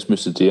 same as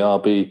Moussa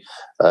Diaby.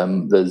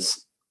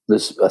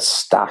 There's a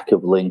stack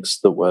of links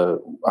that were.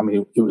 I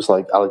mean, it was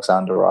like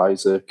Alexander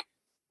Isaac.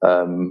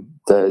 Who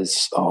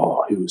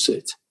was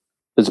it?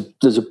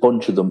 There's a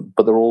bunch of them,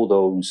 but they're all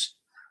those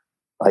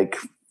like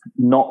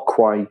not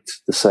quite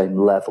the same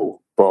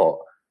level, but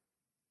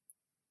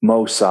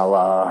Mo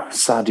Salah,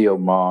 Sadio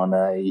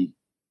Mane,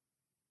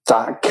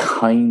 that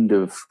kind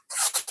of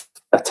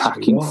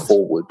attacking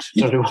forward.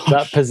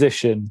 That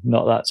position,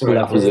 not that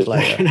level of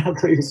player. I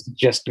thought you were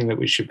suggesting that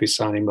we should be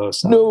signing Mo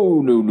Salah.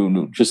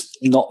 No. Just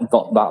not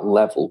that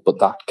level, but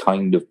that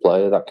kind of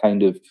player, that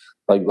kind of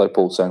like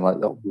Paul's saying,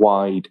 like that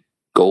wide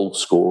goal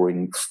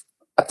scoring,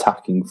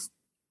 attacking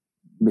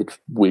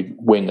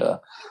winger.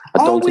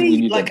 I don't think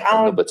we need like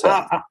number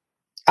 10.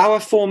 Our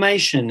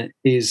formation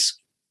is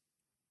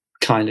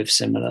kind of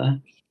similar.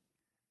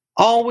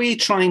 Are we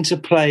trying to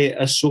play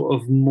a sort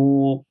of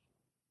more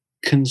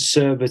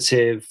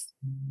conservative,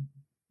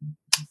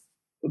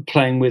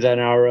 playing within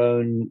our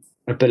own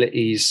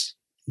abilities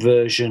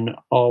version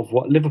of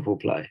what Liverpool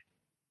play?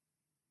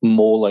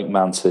 More like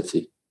Man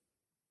City.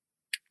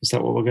 Is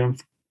that what we're going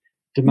for?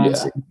 Do Man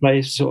City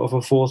play sort of a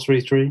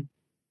 4-3-3?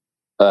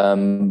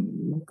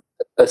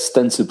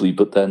 ostensibly,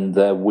 but then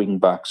their wing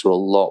backs are a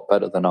lot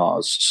better than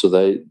ours. So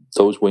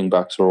those wing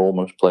backs are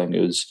almost playing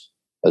as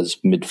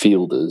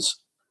midfielders,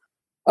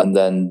 and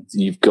then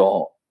you've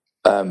got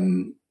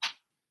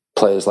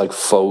players like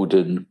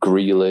Foden,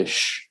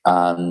 Grealish,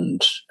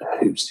 and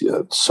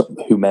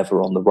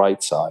whomever on the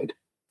right side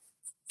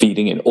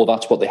feeding in. Or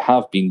that's what they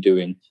have been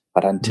doing.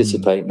 I'd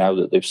anticipate now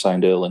that they've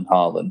signed Erling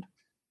Haaland,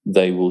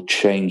 they will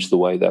change the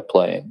way they're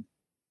playing.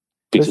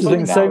 This is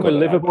the same with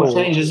Liverpool.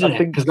 Changes, isn't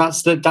it? Because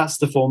that's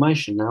the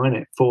formation now, isn't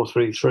it?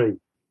 4-3-3.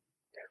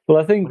 Well,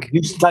 I think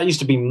that used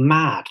to be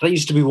mad. That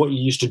used to be what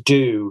you used to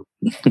do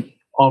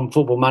on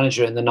Football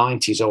Manager in the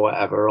 90s or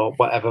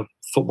whatever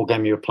football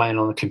game you were playing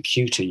on the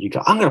computer. You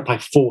go, I'm going to play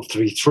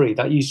 4-3-3.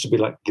 That used to be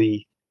like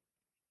the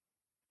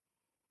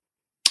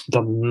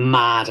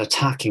mad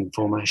attacking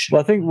formation.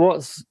 Well, I think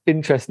what's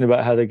interesting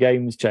about how the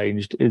game's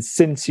changed is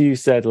since you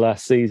said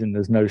last season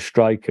there's no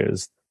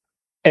strikers,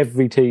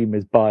 every team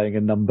is buying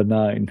a number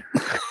 9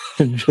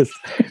 and just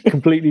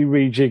completely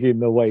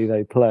rejigging the way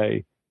they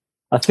play.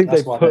 I think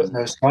that's why there's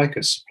no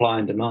strikers, supply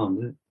and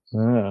demand.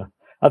 Yeah.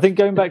 I think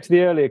going back to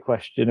the earlier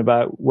question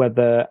about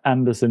whether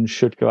Anderson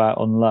should go out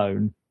on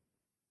loan,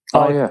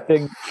 I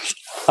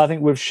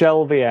think with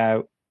Shelby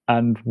out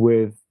and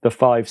with the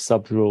 5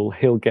 subs rule,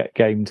 he'll get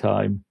game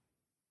time.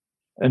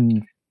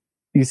 And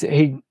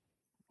he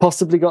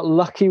possibly got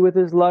lucky with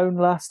his loan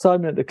last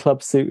time and the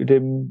club suited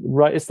him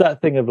right. It's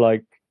that thing of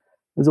like,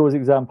 there's always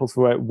examples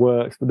where it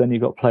works, but then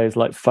you've got players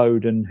like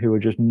Foden who are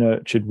just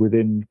nurtured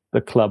within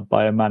the club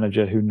by a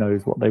manager who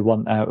knows what they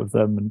want out of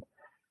them. And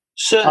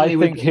certainly I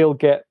think he'll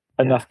get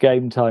enough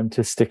game time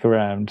to stick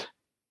around.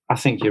 I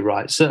think you're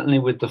right. Certainly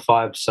with the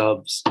 5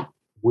 subs,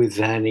 with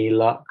any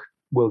luck,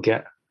 we'll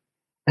get...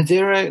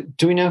 Do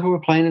we know who we're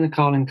playing in the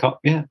Carling Cup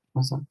yet?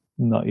 What's that?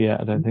 Not yet,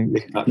 I don't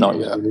think. Not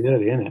yet. Really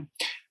early, isn't it?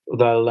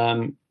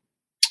 They'll,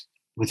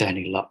 with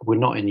any luck, we're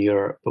not in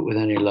Europe, but with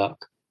any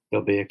luck,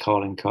 there'll be a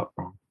Carling Cup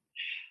run.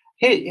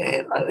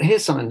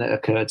 Here's something that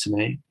occurred to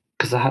me,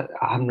 because I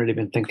haven't really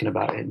been thinking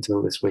about it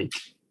until this week.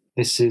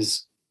 This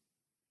is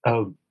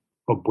a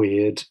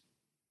weird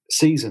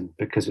season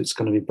because it's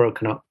going to be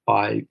broken up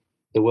by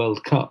the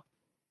World Cup.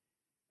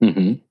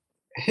 Mm-hmm.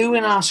 Who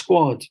in our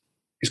squad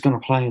is going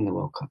to play in the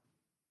World Cup?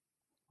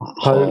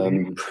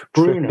 Pope,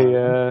 Bruno.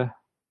 Trippier.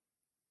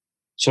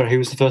 Sorry, who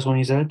was the first one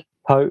you said?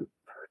 Pope,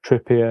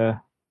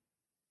 Trippier.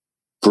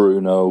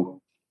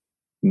 Bruno,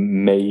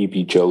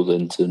 maybe Joe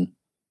Linton.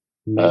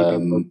 I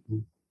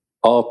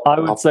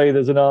would say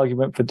there's an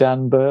argument for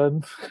Dan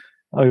Burn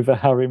over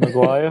Harry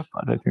Maguire.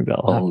 I don't think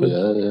that'll happen.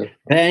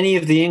 Yeah. Any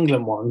of the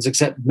England ones,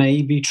 except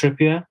maybe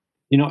Trippier.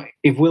 You know,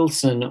 if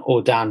Wilson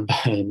or Dan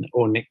Burn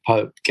or Nick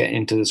Pope get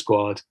into the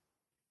squad,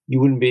 you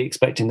wouldn't be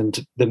expecting them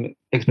to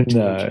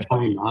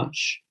play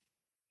much.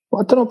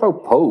 Well, I don't know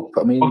about Pope.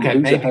 I mean, okay,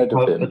 who's maybe ahead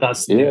Pope, of him? But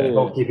that's the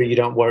goalkeeper you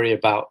don't worry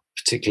about,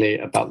 particularly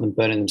about them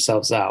burning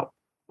themselves out.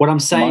 What I'm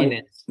saying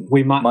is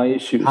we might. My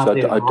issue is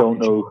I don't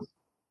know.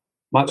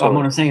 What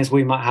I'm saying is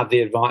we might have the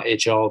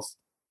advantage of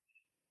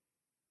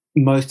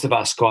most of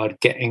our squad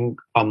getting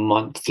a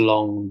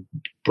month-long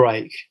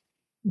break.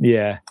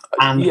 Yeah.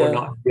 And we're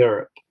not in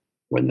Europe.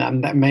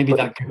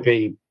 That could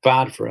be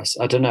bad for us.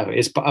 I don't know.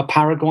 Is a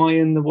Paraguay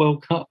in the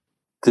World Cup?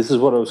 This is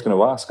what I was going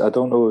to ask. I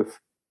don't know if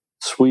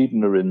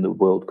Sweden are in the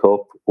World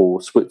Cup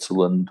or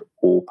Switzerland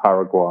or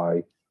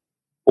Paraguay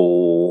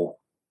or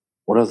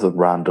what other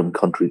random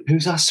country?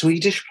 Who's our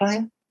Swedish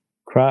player?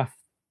 Kraft.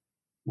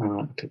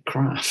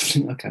 Kraft.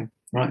 Okay,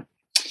 right.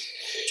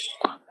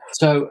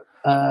 So,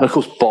 of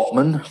course,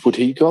 Botman, would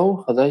he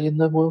go? Are they in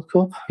the World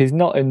Cup? He's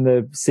not in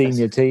the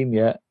senior team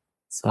yet.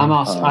 So.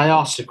 I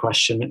asked a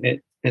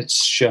question.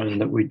 It's shown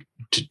that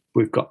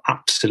we've got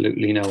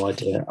absolutely no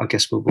idea. I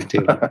guess we'll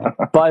deal with that.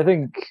 But I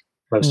think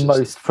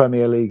most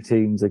Premier League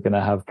teams are going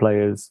to have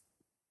players,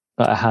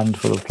 a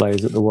handful of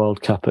players at the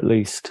World Cup at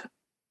least.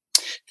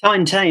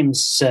 Tyne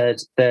Thames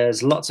said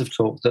there's lots of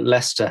talk that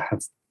Leicester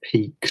have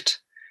peaked,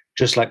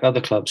 just like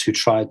other clubs who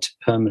tried to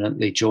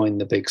permanently join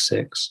the Big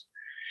Six.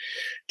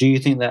 Do you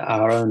think that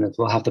our owners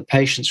will have the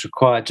patience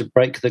required to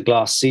break the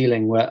glass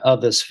ceiling where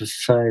others have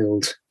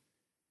failed?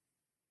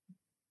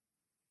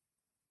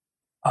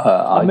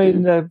 I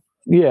mean,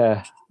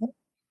 yeah.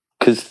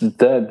 Because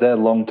their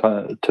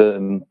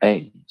long-term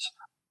aims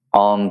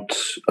aren't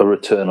a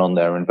return on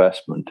their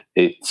investment.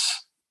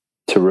 It's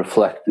to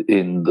reflect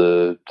in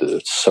the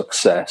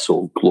success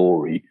or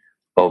glory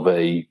of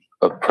a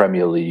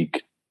Premier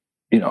League,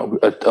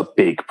 a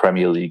big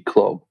Premier League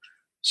club.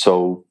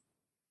 So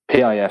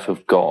PIF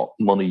have got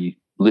money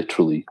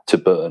literally to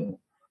burn.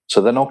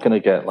 So they're not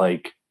going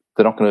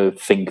to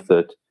think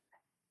that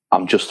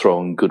I'm just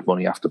throwing good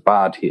money after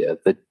bad here.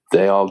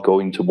 They are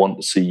going to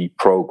want to see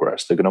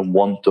progress. They're going to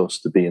want us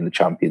to be in the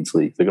Champions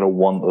League. They're going to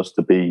want us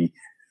to be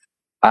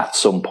at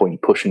some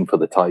point pushing for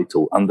the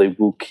title, and they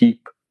will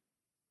keep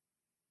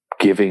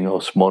giving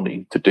us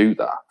money to do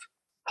that.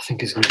 I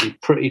think it's going to be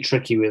pretty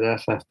tricky with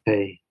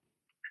FFP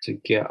to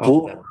get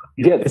up there.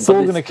 Yeah, it's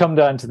all going to come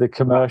down to the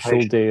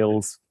commercial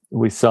deals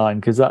we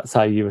sign, because that's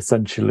how you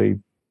essentially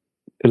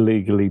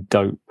illegally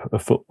dope a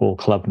football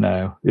club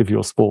now if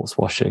you're sports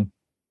washing.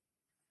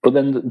 But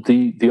then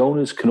the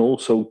owners can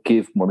also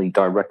give money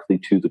directly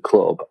to the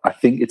club. I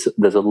think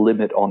there's a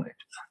limit on it,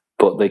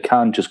 but they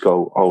can just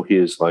go, oh,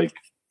 here's like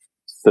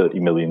 30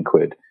 million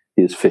quid,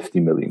 here's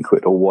 50 million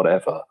quid, or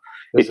whatever.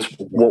 It's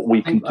what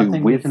we can do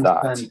with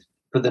that.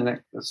 For the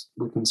next,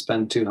 we can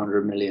spend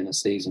 200 million a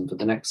season for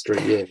the next 3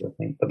 years, I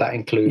think. But that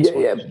includes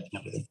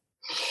everything.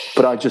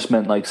 But I just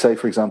meant, like, say,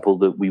 for example,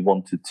 that we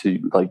wanted to,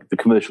 like, the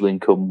commercial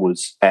income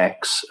was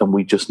X and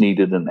we just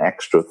needed an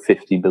extra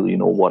 50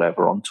 million or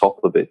whatever on top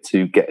of it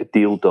to get a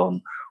deal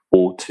done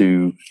or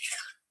to,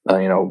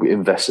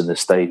 invest in the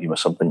stadium or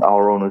something.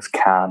 Our owners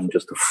can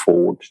just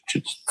afford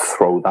to just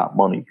throw that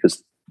money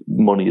because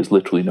money is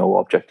literally no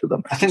object to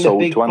them. I think so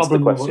to answer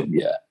the question,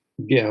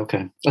 Yeah,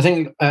 okay.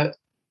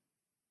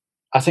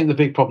 I think the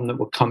big problem that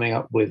we're coming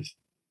up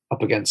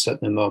against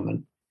at the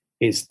moment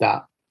is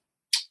that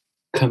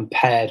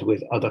compared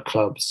with other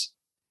clubs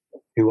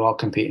who are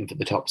competing for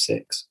the top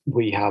six,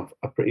 we have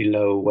a pretty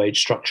low wage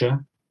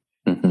structure.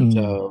 Mm-hmm.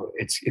 So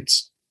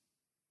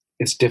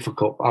it's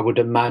difficult. I would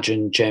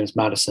imagine James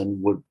Maddison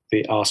would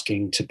be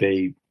asking to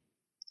be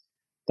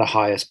the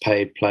highest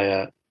paid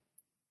player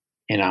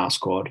in our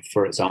squad,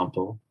 for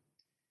example.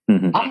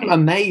 Mm-hmm. I'm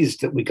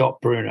amazed that we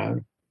got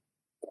Bruno.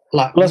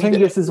 I think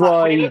this is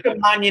why when you look at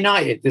Man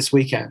United this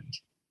weekend,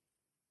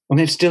 and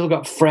they've still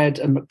got Fred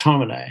and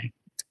McTominay.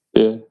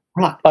 Yeah,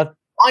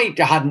 I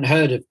hadn't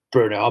heard of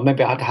Bruno, or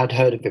maybe I had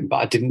heard of him, but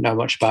I didn't know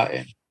much about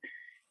him.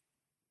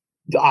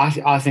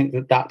 I think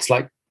that's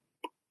like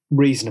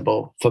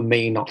reasonable for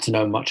me not to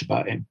know much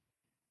about him.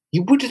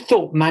 You would have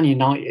thought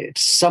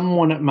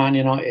someone at Man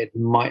United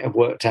might have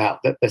worked out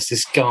that there's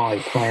this guy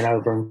playing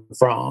over in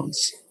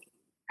France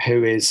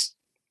who is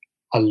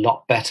a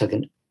lot better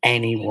than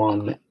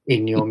anyone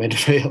in your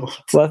midfield.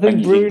 Well, I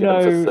think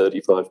Bruno for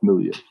 35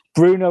 million.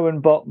 Bruno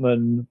and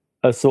Botman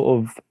are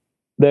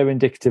they're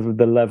indicative of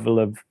the level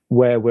of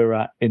where we're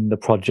at in the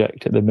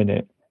project at the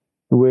minute.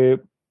 We're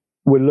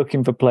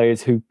looking for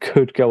players who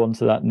could go on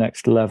to that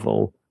next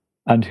level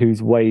and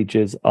whose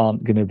wages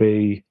aren't going to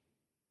be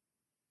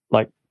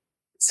like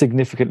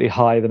significantly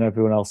higher than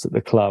everyone else at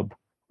the club.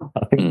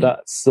 I think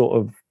that's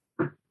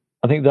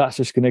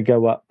just going to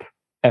go up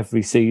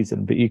every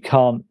season, but you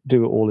can't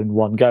do it all in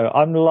one go.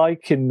 I'm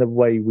liking the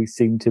way we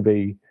seem to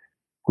be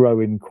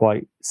growing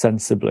quite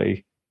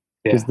sensibly,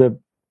 because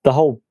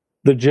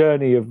the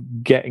journey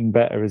of getting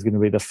better is going to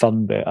be the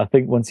fun bit. I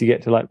think once you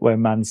get to like where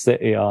Man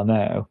City are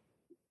now,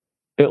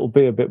 it'll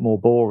be a bit more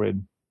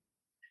boring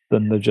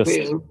than the just.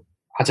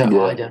 I don't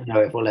know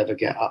if we'll ever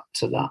get up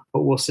to that,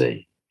 but we'll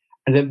see.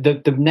 And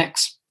the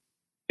next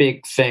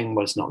big thing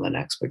was not the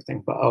next big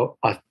thing, but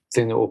I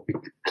think that will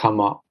come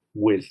up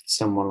with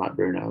someone like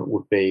Bruno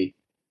would be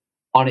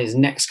on his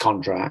next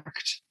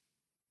contract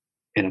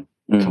in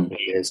a couple of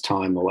years'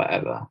 time or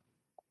whatever.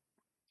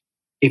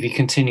 If he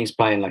continues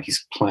playing like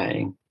he's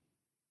playing,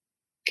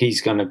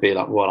 he's going to be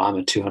like, well, I'm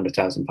a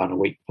 £200,000 a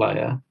week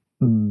player.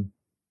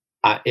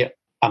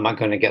 Am I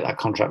going to get that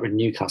contract with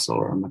Newcastle,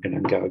 or am I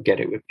going to go get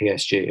it with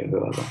PSG or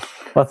whoever?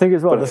 I think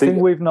as well, the thing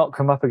we've not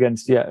come up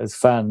against yet as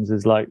fans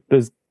is like,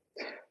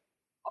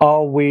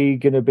 are we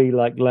going to be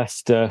like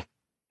Leicester?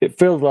 It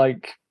feels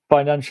like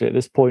financially at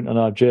this point on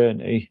our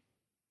journey,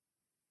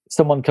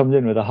 someone comes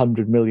in with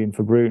 100 million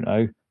for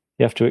Bruno,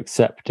 you have to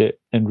accept it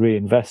and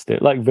reinvest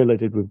it, like Villa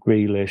did with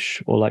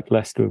Grealish, or like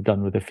Leicester have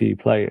done with a few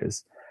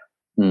players.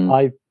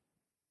 I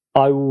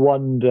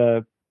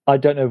wonder, I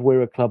don't know if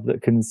we're a club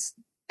that can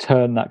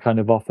turn that kind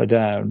of offer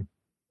down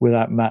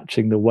without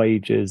matching the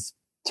wages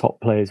top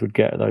players would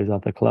get at those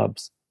other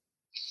clubs.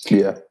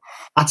 Yeah.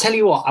 I tell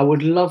you what, I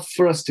would love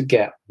for us to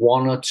get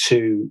one or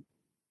two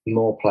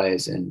more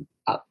players in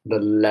at the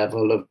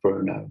level of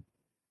Bruno.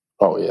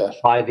 Oh, yeah.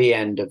 By the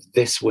end of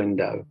this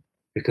window,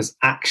 because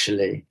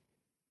actually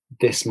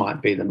this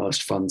might be the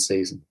most fun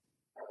season.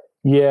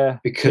 Yeah,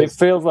 because it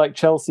feels like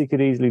Chelsea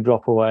could easily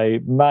drop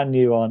away. Man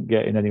U aren't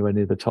getting anywhere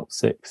near the top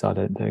six, I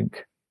don't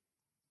think.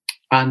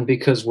 And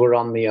because we're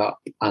on the up,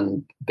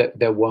 and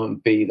there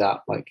won't be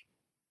that, like,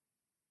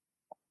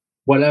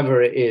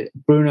 whatever it is,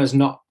 Bruno's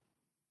not,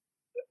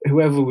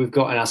 whoever we've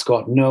got in our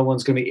squad, no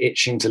one's going to be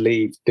itching to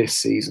leave this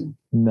season.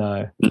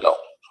 No.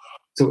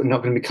 So we're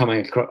not going to be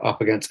coming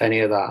up against any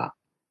of that.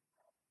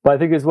 But I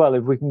think as well,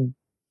 if we can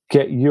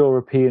get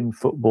European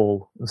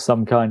football of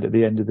some kind at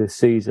the end of this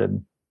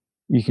season,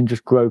 you can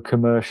just grow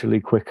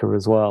commercially quicker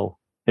as well.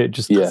 It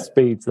just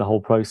speeds the whole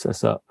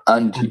process up.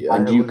 And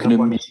you can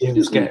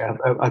immediately get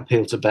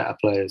appeal to better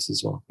players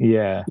as well.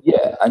 Yeah.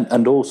 Yeah,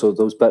 and also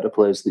those better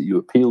players that you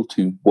appeal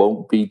to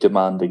won't be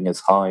demanding as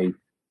high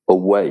a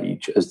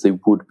wage as they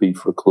would be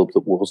for a club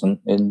that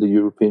wasn't in the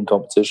European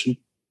competition.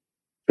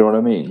 You know what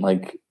I mean?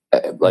 Like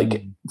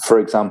for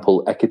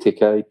example,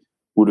 Ekitike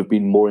would have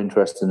been more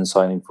interested in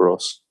signing for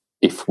us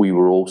if we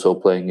were also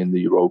playing in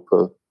the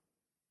Europa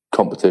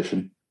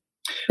competition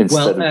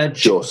instead of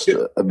just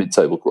a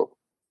mid-table club.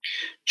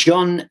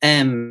 John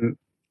M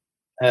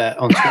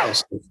on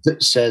Twitter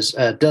that says,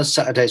 does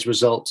Saturday's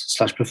result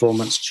 /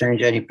 performance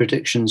change any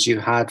predictions you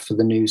had for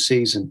the new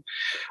season,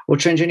 or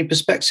change any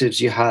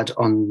perspectives you had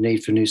on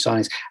need for new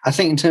signings? I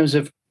think in terms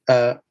of,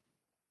 I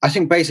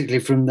think basically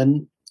from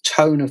the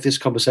tone of this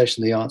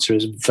conversation, the answer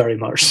is very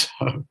much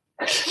so.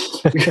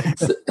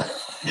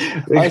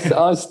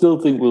 I still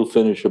think we'll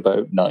finish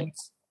about ninth.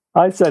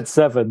 I said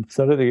 7th,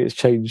 so I don't think it's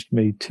changed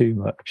me too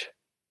much.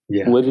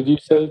 Yeah. Where did you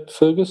say,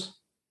 Fergus?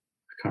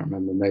 I can't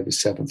remember, maybe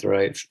 7th or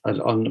 8th.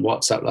 On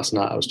WhatsApp last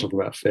night, I was talking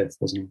about 5th,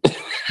 wasn't I?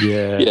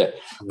 Yeah. Yeah,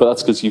 but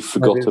that's because you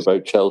forgot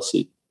about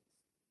Chelsea.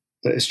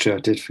 That is true. I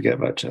did forget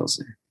about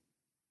Chelsea.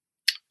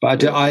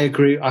 But I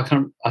agree. I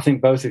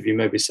think both of you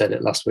maybe said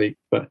it last week,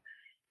 but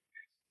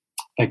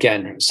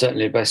again,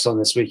 certainly based on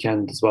this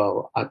weekend as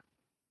well, I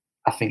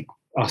think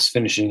us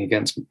finishing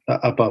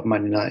above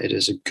Man United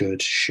is a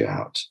good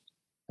shout.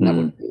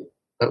 And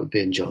that would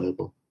be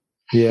enjoyable.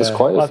 Yeah. There's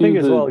quite a few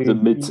of the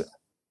mid...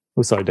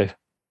 Oh, sorry, Dave.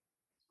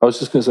 I was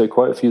just going to say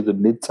quite a few of the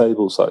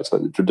mid-table sides,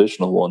 like the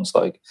traditional ones,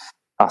 like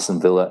Aston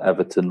Villa,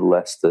 Everton,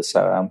 Leicester,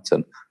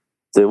 Southampton.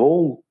 They've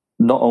all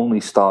not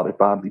only started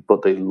badly,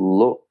 but they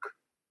look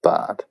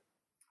bad.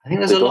 I think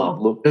there's a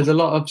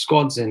lot of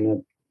squads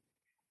in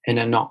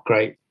a not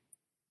great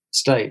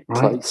state,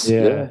 right? Place.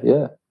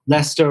 Yeah.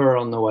 Leicester are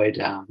on the way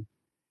down.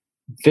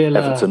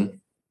 Villa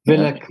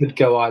could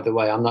go either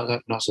way. I'm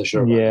not so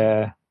sure about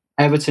that.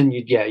 Everton,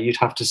 you'd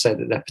have to say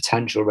that they're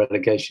potential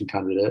relegation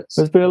candidates.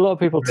 There's been a lot of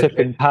people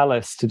tipping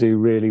Palace to do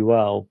really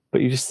well, but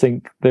you just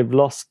think they've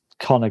lost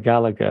Conor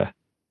Gallagher.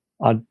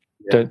 I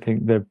don't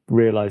think they've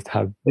realised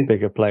how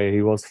big a player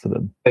he was for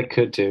them. They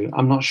could do.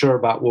 I'm not sure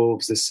about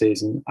Wolves this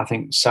season. I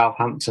think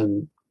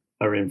Southampton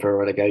are in for a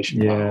relegation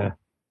battle.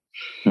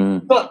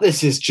 But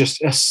this is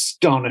just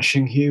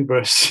astonishing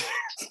hubris.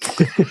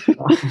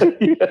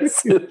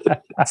 Yes.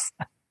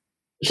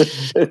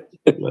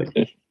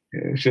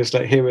 It's just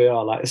like, here we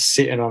are, like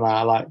sitting on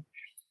our like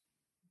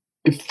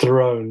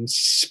thrones,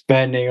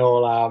 spending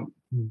all our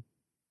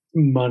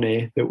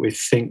money that we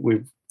think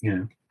we've,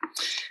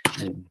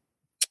 okay.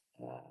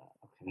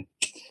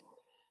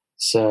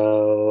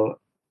 So,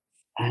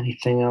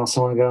 anything else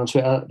I want to go on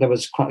to? There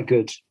was quite a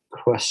good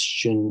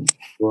question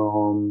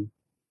from,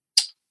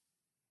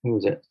 who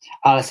was it?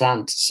 Alice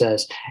Ant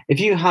says, if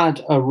you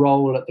had a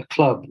role at the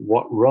club,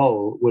 what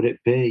role would it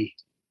be?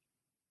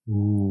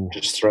 Ooh.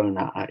 Just throwing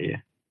that at you.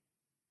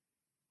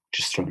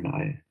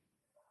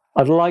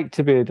 I'd like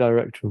to be a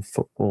director of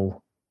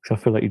football, because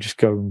I feel like you just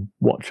go and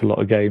watch a lot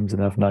of games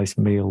and have nice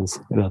meals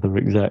with other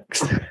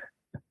execs.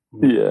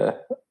 Yeah.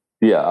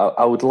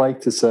 I would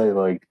like to say,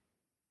 like,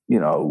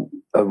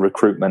 a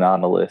recruitment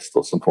analyst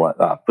or something like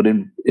that. But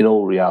in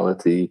all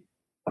reality,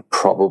 I'd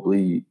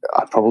probably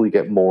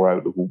get more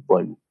out of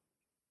like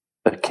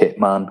a kit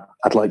man.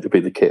 I'd like to be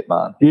the kit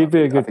man. You'd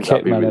be a good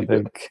kit man, I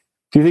think.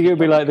 Do you think it would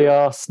be like the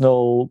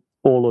Arsenal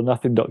All or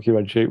Nothing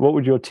documentary? What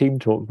would your team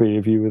talk be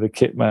if you were the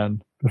kit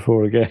man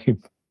before a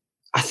game?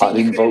 I'd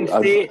invoke.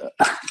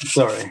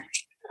 Sorry,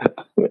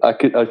 I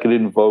could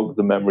invoke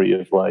the memory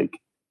of, like,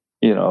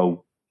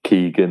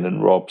 Keegan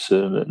and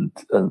Robson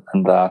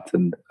and that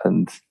and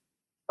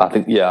I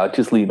think I'd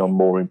just lean on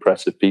more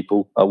impressive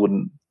people. I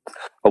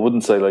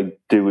wouldn't say like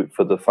do it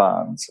for the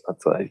fans.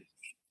 I'd say.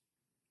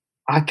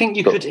 I think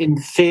you could, in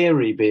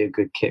theory, be a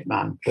good kit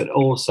man, but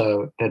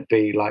also there'd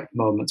be like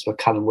moments where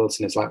Callum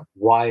Wilson is like,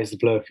 "Why is the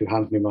bloke who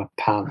hands me my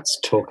pants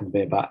talking to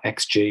me about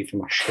XG for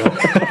my shop?"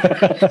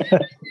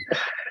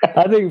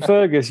 I think,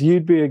 Fergus,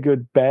 you'd be a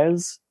good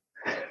Bez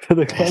for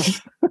the club.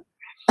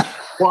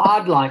 What I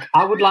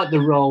would like the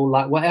role,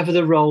 like whatever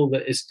the role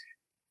that is,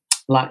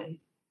 like,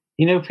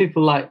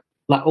 people like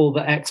all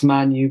the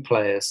ex-Man U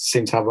players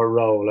seem to have a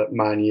role at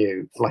Man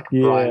U, like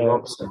Brian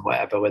Robson or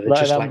whatever, where they're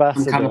just like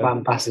some kind of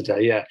ambassador.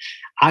 Yeah.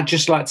 I would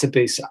just like to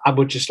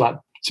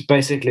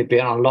basically be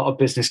on a lot of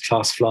business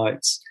class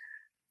flights.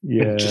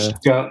 Yeah. And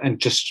just go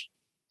and just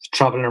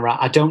traveling around.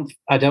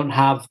 I don't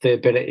have the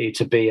ability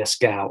to be a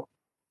scout,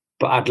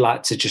 but I'd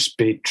like to just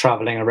be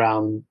traveling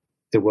around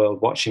the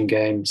world watching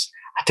games.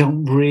 I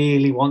don't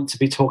really want to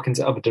be talking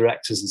to other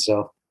directors and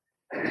stuff.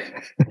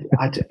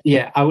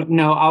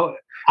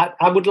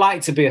 I would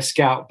like to be a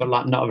scout, but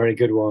like not a very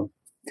good one.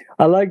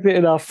 I like that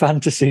in our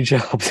fantasy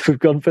jobs, we've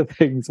gone for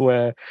things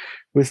where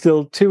we're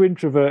still too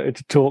introverted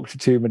to talk to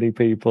too many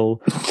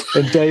people.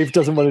 And Dave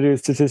doesn't want to do a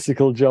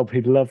statistical job.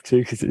 He'd love to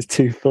because it's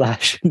too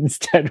flash.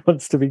 Instead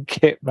wants to be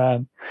kit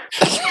man.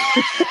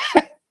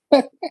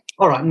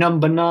 All right,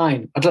 number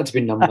 9. I'd like to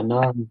be number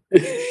 9.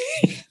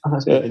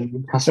 That's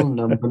Newcastle,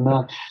 number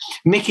 9.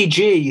 Mickey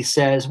G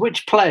says,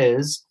 which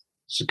players...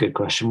 It's a good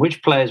question.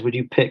 Which players would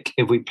you pick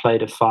if we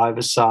played a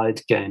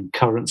 5-a-side game,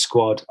 current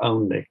squad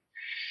only?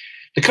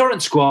 The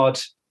current squad,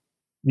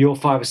 your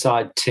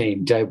 5-a-side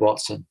team, Dave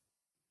Watson.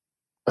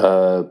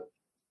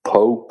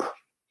 Pope,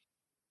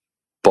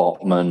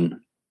 Botman,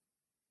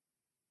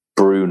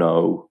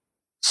 Bruno,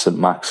 St.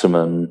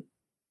 Maximin,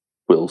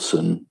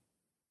 Wilson.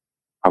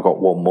 I've got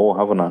one more,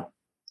 haven't I?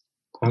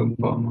 Pope,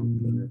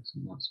 Botman,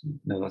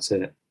 no, that's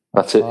it.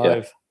 That's it, 5.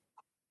 yeah.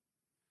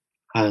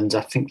 And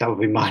I think that would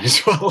be mine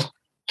as well.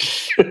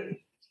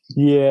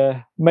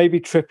 Yeah, maybe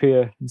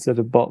Trippier instead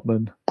of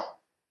Botman.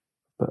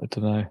 But I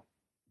don't know.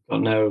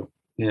 Don't know.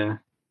 Yeah.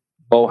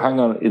 Oh, hang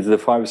on. Is the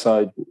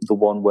five-side the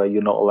one where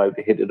you're not allowed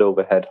to hit it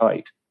over head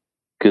height?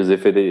 Because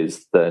if it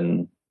is,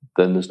 then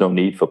there's no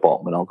need for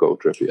Botman. I'll go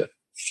Trippier.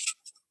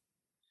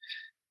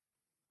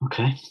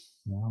 Okay.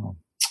 Wow.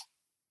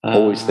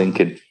 Always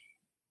thinking.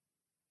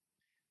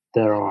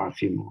 There are a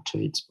few more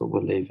tweets, but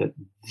we'll leave it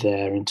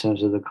there in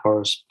terms of the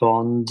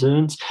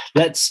correspondence.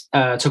 Let's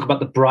talk about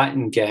the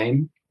Brighton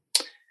game.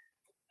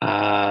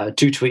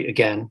 Do tweet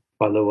again,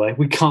 by the way.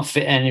 We can't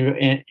fit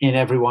in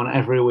everyone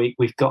every week.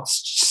 We've got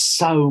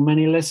so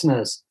many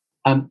listeners.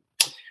 The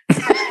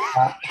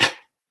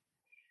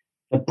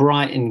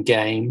Brighton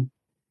game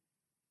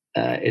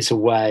is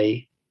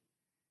away.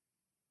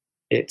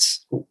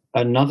 It's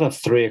another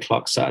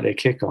 3:00 Saturday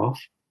kickoff.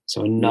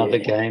 So another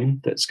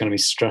game that's going to be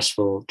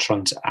stressful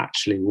trying to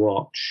actually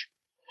watch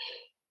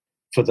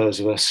for those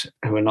of us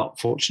who are not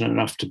fortunate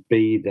enough to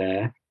be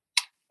there.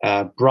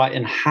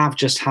 Brighton have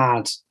just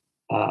had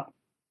a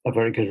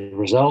very good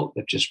result.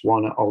 They've just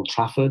won at Old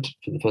Trafford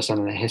for the first time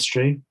in their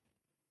history.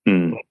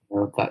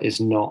 But, that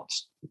is not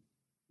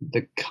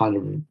the kind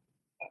of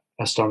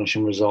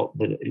astonishing result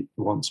that it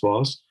once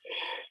was.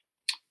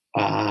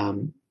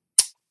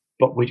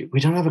 But we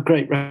don't have a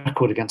great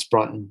record against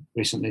Brighton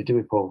recently, do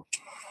we, Paul?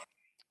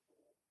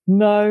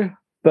 No,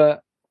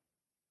 but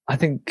I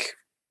think,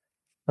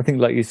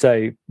 like you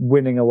say,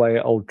 winning away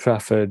at Old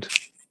Trafford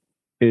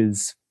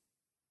it's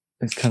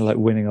kind of like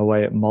winning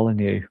away at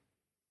Molineux.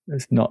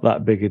 It's not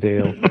that big a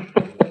deal.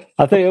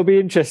 I think it'll be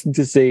interesting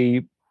to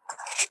see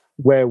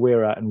where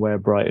we're at and where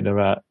Brighton are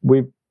at.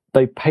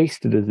 They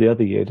pasted us the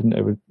other year, didn't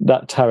they? With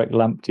that Tarek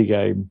Lamptey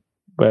game,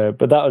 but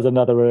that was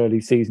another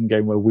early season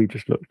game where we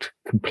just looked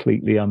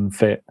completely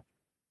unfit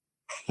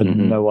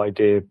and no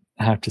idea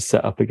how to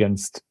set up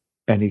against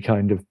any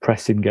kind of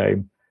pressing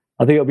game.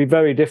 I think it'll be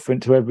very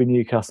different to every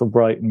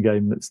Newcastle-Brighton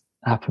game that's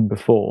happened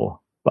before,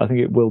 but I think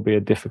it will be a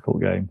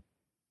difficult game.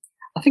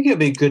 I think it'll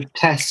be a good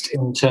test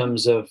in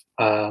terms of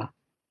the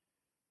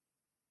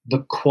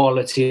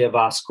quality of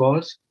our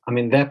squad. I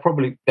mean, they're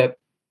probably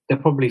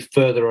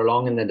further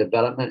along in their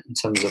development in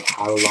terms of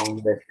how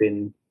long they've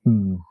been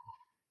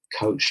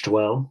coached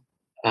well.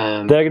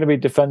 They're going to be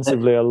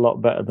defensively a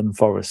lot better than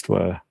Forest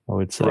were, I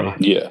would say.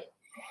 Right. Yeah.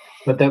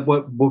 But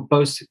we're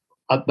both,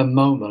 at the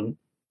moment,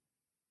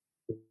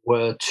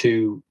 were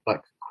two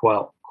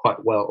quite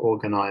well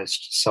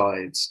organised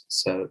sides.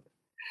 So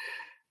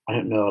I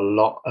don't know a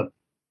lot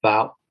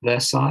about their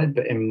side,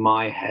 but in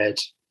my head,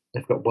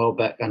 they've got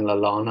Welbeck and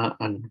Lallana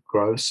and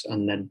Gross,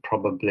 and then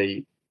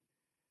probably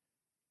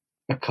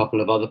a couple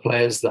of other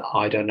players that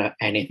I don't know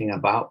anything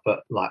about,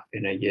 but like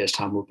in a year's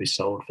time will be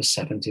sold for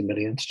 70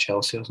 million to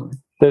Chelsea or something.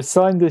 They've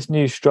signed this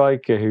new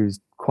striker who's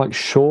quite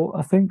short,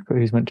 I think, but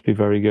he's meant to be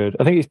very good.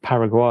 I think he's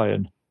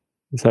Paraguayan,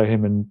 so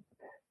him and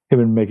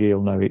Miggy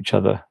will know each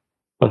other.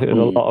 I think there's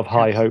a lot of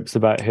high hopes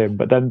about him,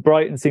 but then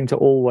Brighton seem to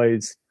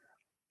always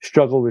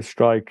struggle with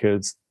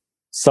strikers,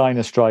 sign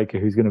a striker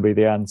who's going to be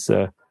the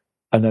answer,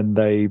 and then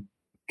they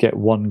get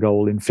one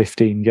goal in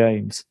 15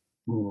 games.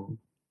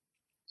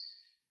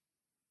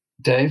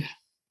 Dave?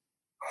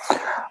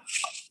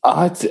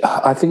 I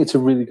think it's a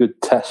really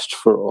good test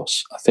for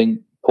us. I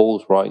think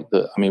Paul's right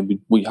that, I mean,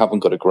 we haven't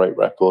got a great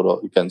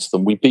record against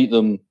them. We beat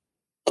them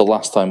the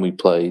last time we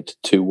played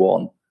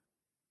 2-1,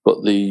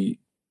 but the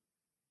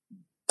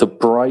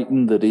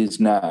Brighton that is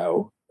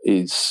now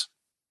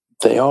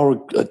they are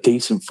a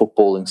decent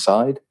footballing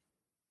side.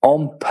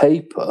 On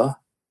paper,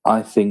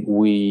 I think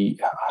we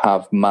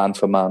have man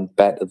for man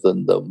better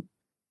than them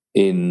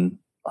in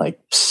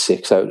like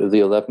 6 out of the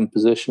 11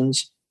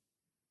 positions.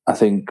 I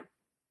think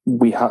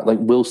we have, like,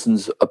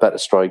 Wilson's a better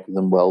striker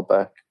than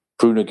Welbeck.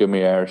 Bruno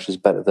Guimaraes is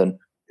better than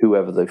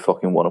whoever they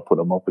fucking want to put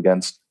him up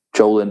against.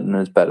 Joe Linton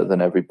is better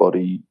than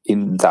everybody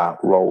in that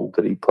role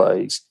that he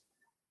plays.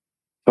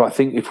 So I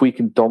think if we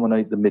can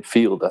dominate the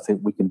midfield, I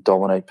think we can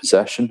dominate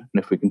possession.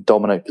 And if we can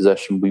dominate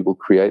possession, we will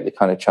create the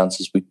kind of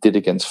chances we did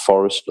against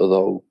Forest,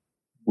 although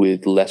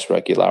with less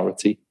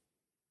regularity.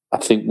 I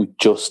think we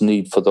just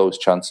need for those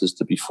chances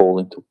to be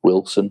falling to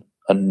Wilson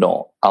and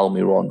not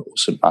Almiron or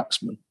St.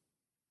 Maximin.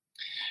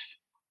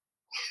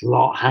 A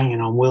lot hanging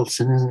on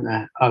Wilson, isn't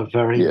there? A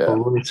very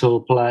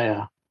brutal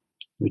player.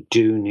 We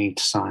do need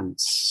to sign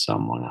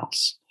someone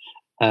else.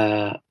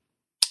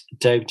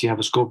 Dave, do you have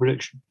a score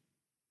prediction?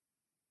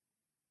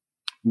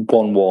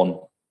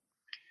 1-1.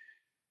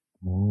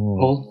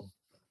 Paul?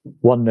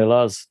 1-0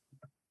 us.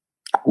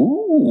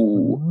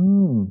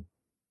 Ooh.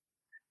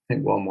 I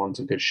think 1-1's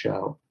a good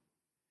shout.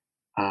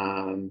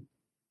 I'm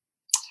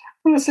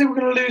going to say we're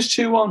going to lose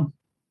 2-1. I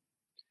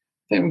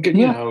think we're good,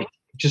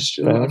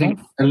 I think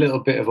a little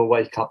bit of a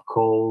wake-up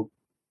call,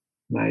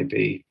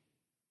 maybe.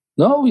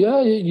 No,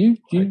 you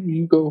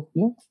go.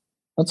 Yeah,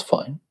 that's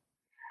fine.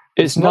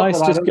 It's nice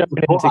just going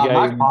into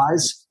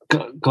games.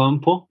 Go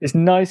on, Paul. It's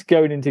nice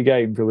going into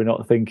games where we're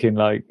not thinking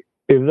like,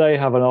 if they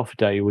have an off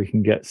day, we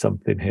can get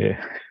something here.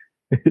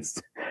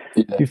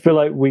 You feel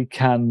like we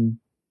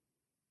can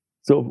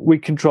sort of we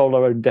control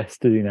our own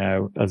destiny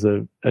now as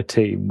a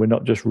team. We're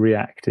not just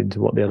reacting to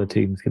what the other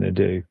team's going to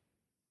do.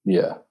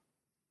 Yeah.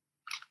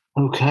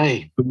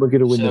 Okay. But we're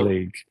going to win the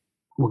league.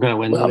 We're going to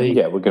win the league.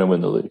 Yeah, we're going to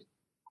win the league.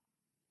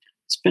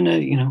 It's been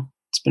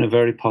a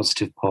very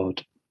positive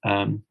pod.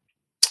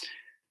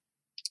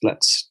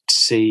 Let's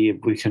see if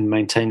we can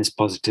maintain this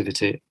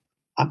positivity.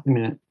 I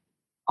mean,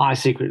 I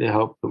secretly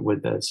hope that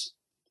with this,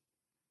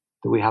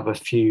 that we have a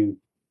few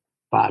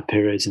bad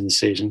periods in the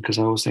season, because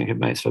I always think it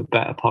makes for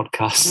better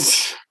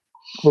podcasts.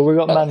 Well, we've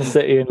got Man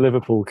City and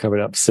Liverpool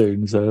coming up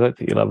soon, so I don't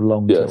think you'll have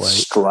long to wait.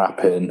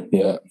 Strap in,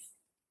 yeah.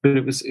 But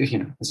it was,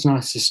 it's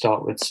nice to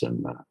start with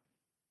some.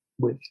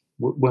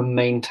 We're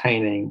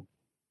maintaining.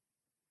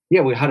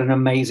 Yeah, we had an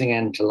amazing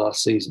end to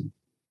last season,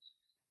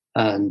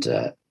 and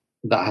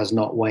that has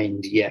not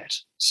waned yet.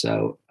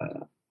 So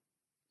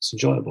it's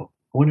enjoyable.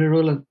 I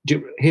wonder.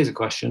 Here's a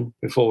question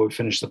before we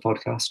finish the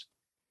podcast.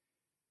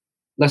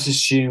 Let's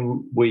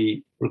assume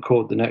we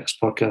record the next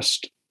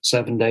podcast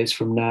 7 days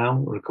from now.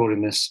 We're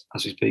recording this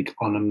as we speak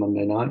on a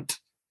Monday night.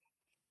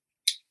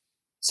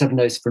 7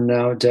 days from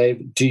now,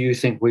 Dave, do you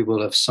think we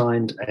will have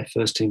signed a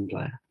first-team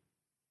player?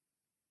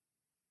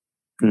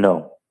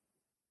 No.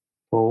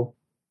 Paul?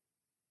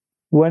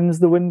 When's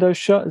the window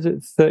shut? Is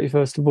it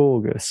 31st of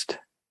August?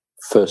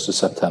 1st of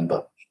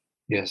September.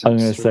 Yes. I'm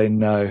going to say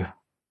no.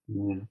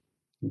 Yeah.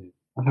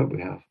 I hope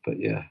we have, but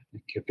yeah,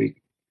 it could be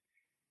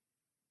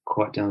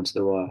quite down to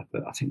the wire.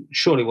 But I think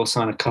surely we'll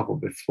sign a couple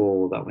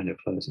before that window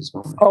closes,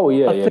 won't we? Oh,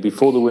 yeah.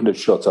 Before the window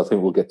shuts, I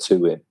think we'll get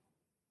 2 in.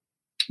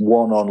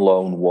 1 on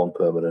loan, 1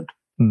 permanent.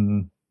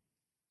 Mm.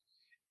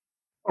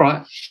 All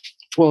right.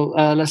 Well,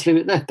 let's leave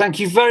it there. Thank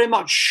you very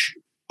much,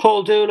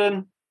 Paul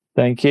Doolan.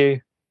 Thank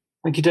you.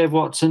 Thank you, Dave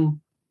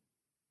Watson.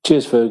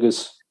 Cheers,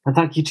 Fergus. And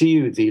thank you to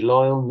you, the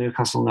loyal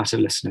Newcastle Natter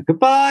listener.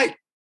 Goodbye.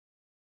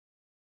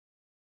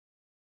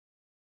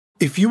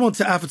 If you want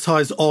to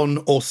advertise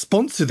on or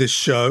sponsor this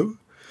show,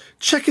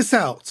 check us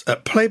out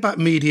at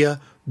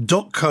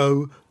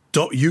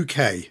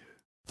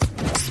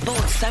playbackmedia.co.uk.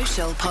 Sports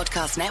Social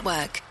Podcast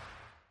Network.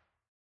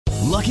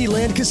 Lucky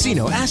Land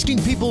Casino,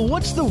 asking people,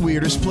 what's the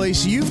weirdest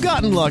place you've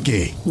gotten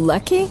lucky?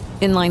 Lucky?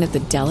 In line at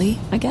the deli,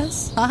 I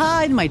guess?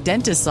 Aha, in my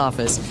dentist's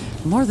office.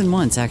 More than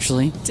once,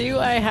 actually. Do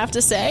I have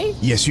to say?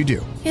 Yes, you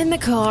do. In the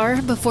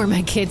car before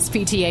my kids'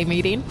 PTA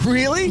meeting.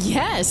 Really?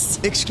 Yes.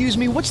 Excuse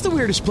me, what's the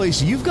weirdest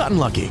place you've gotten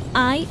lucky?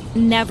 I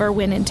never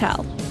win and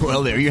tell.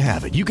 Well, there you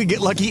have it. You can get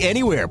lucky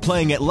anywhere,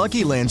 playing at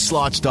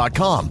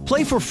LuckyLandSlots.com.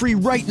 Play for free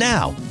right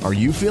now. Are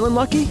you feeling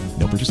lucky?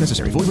 No purchase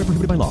necessary. Void where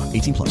prohibited by law.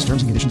 18+.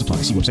 Terms and conditions apply.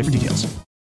 See website for details.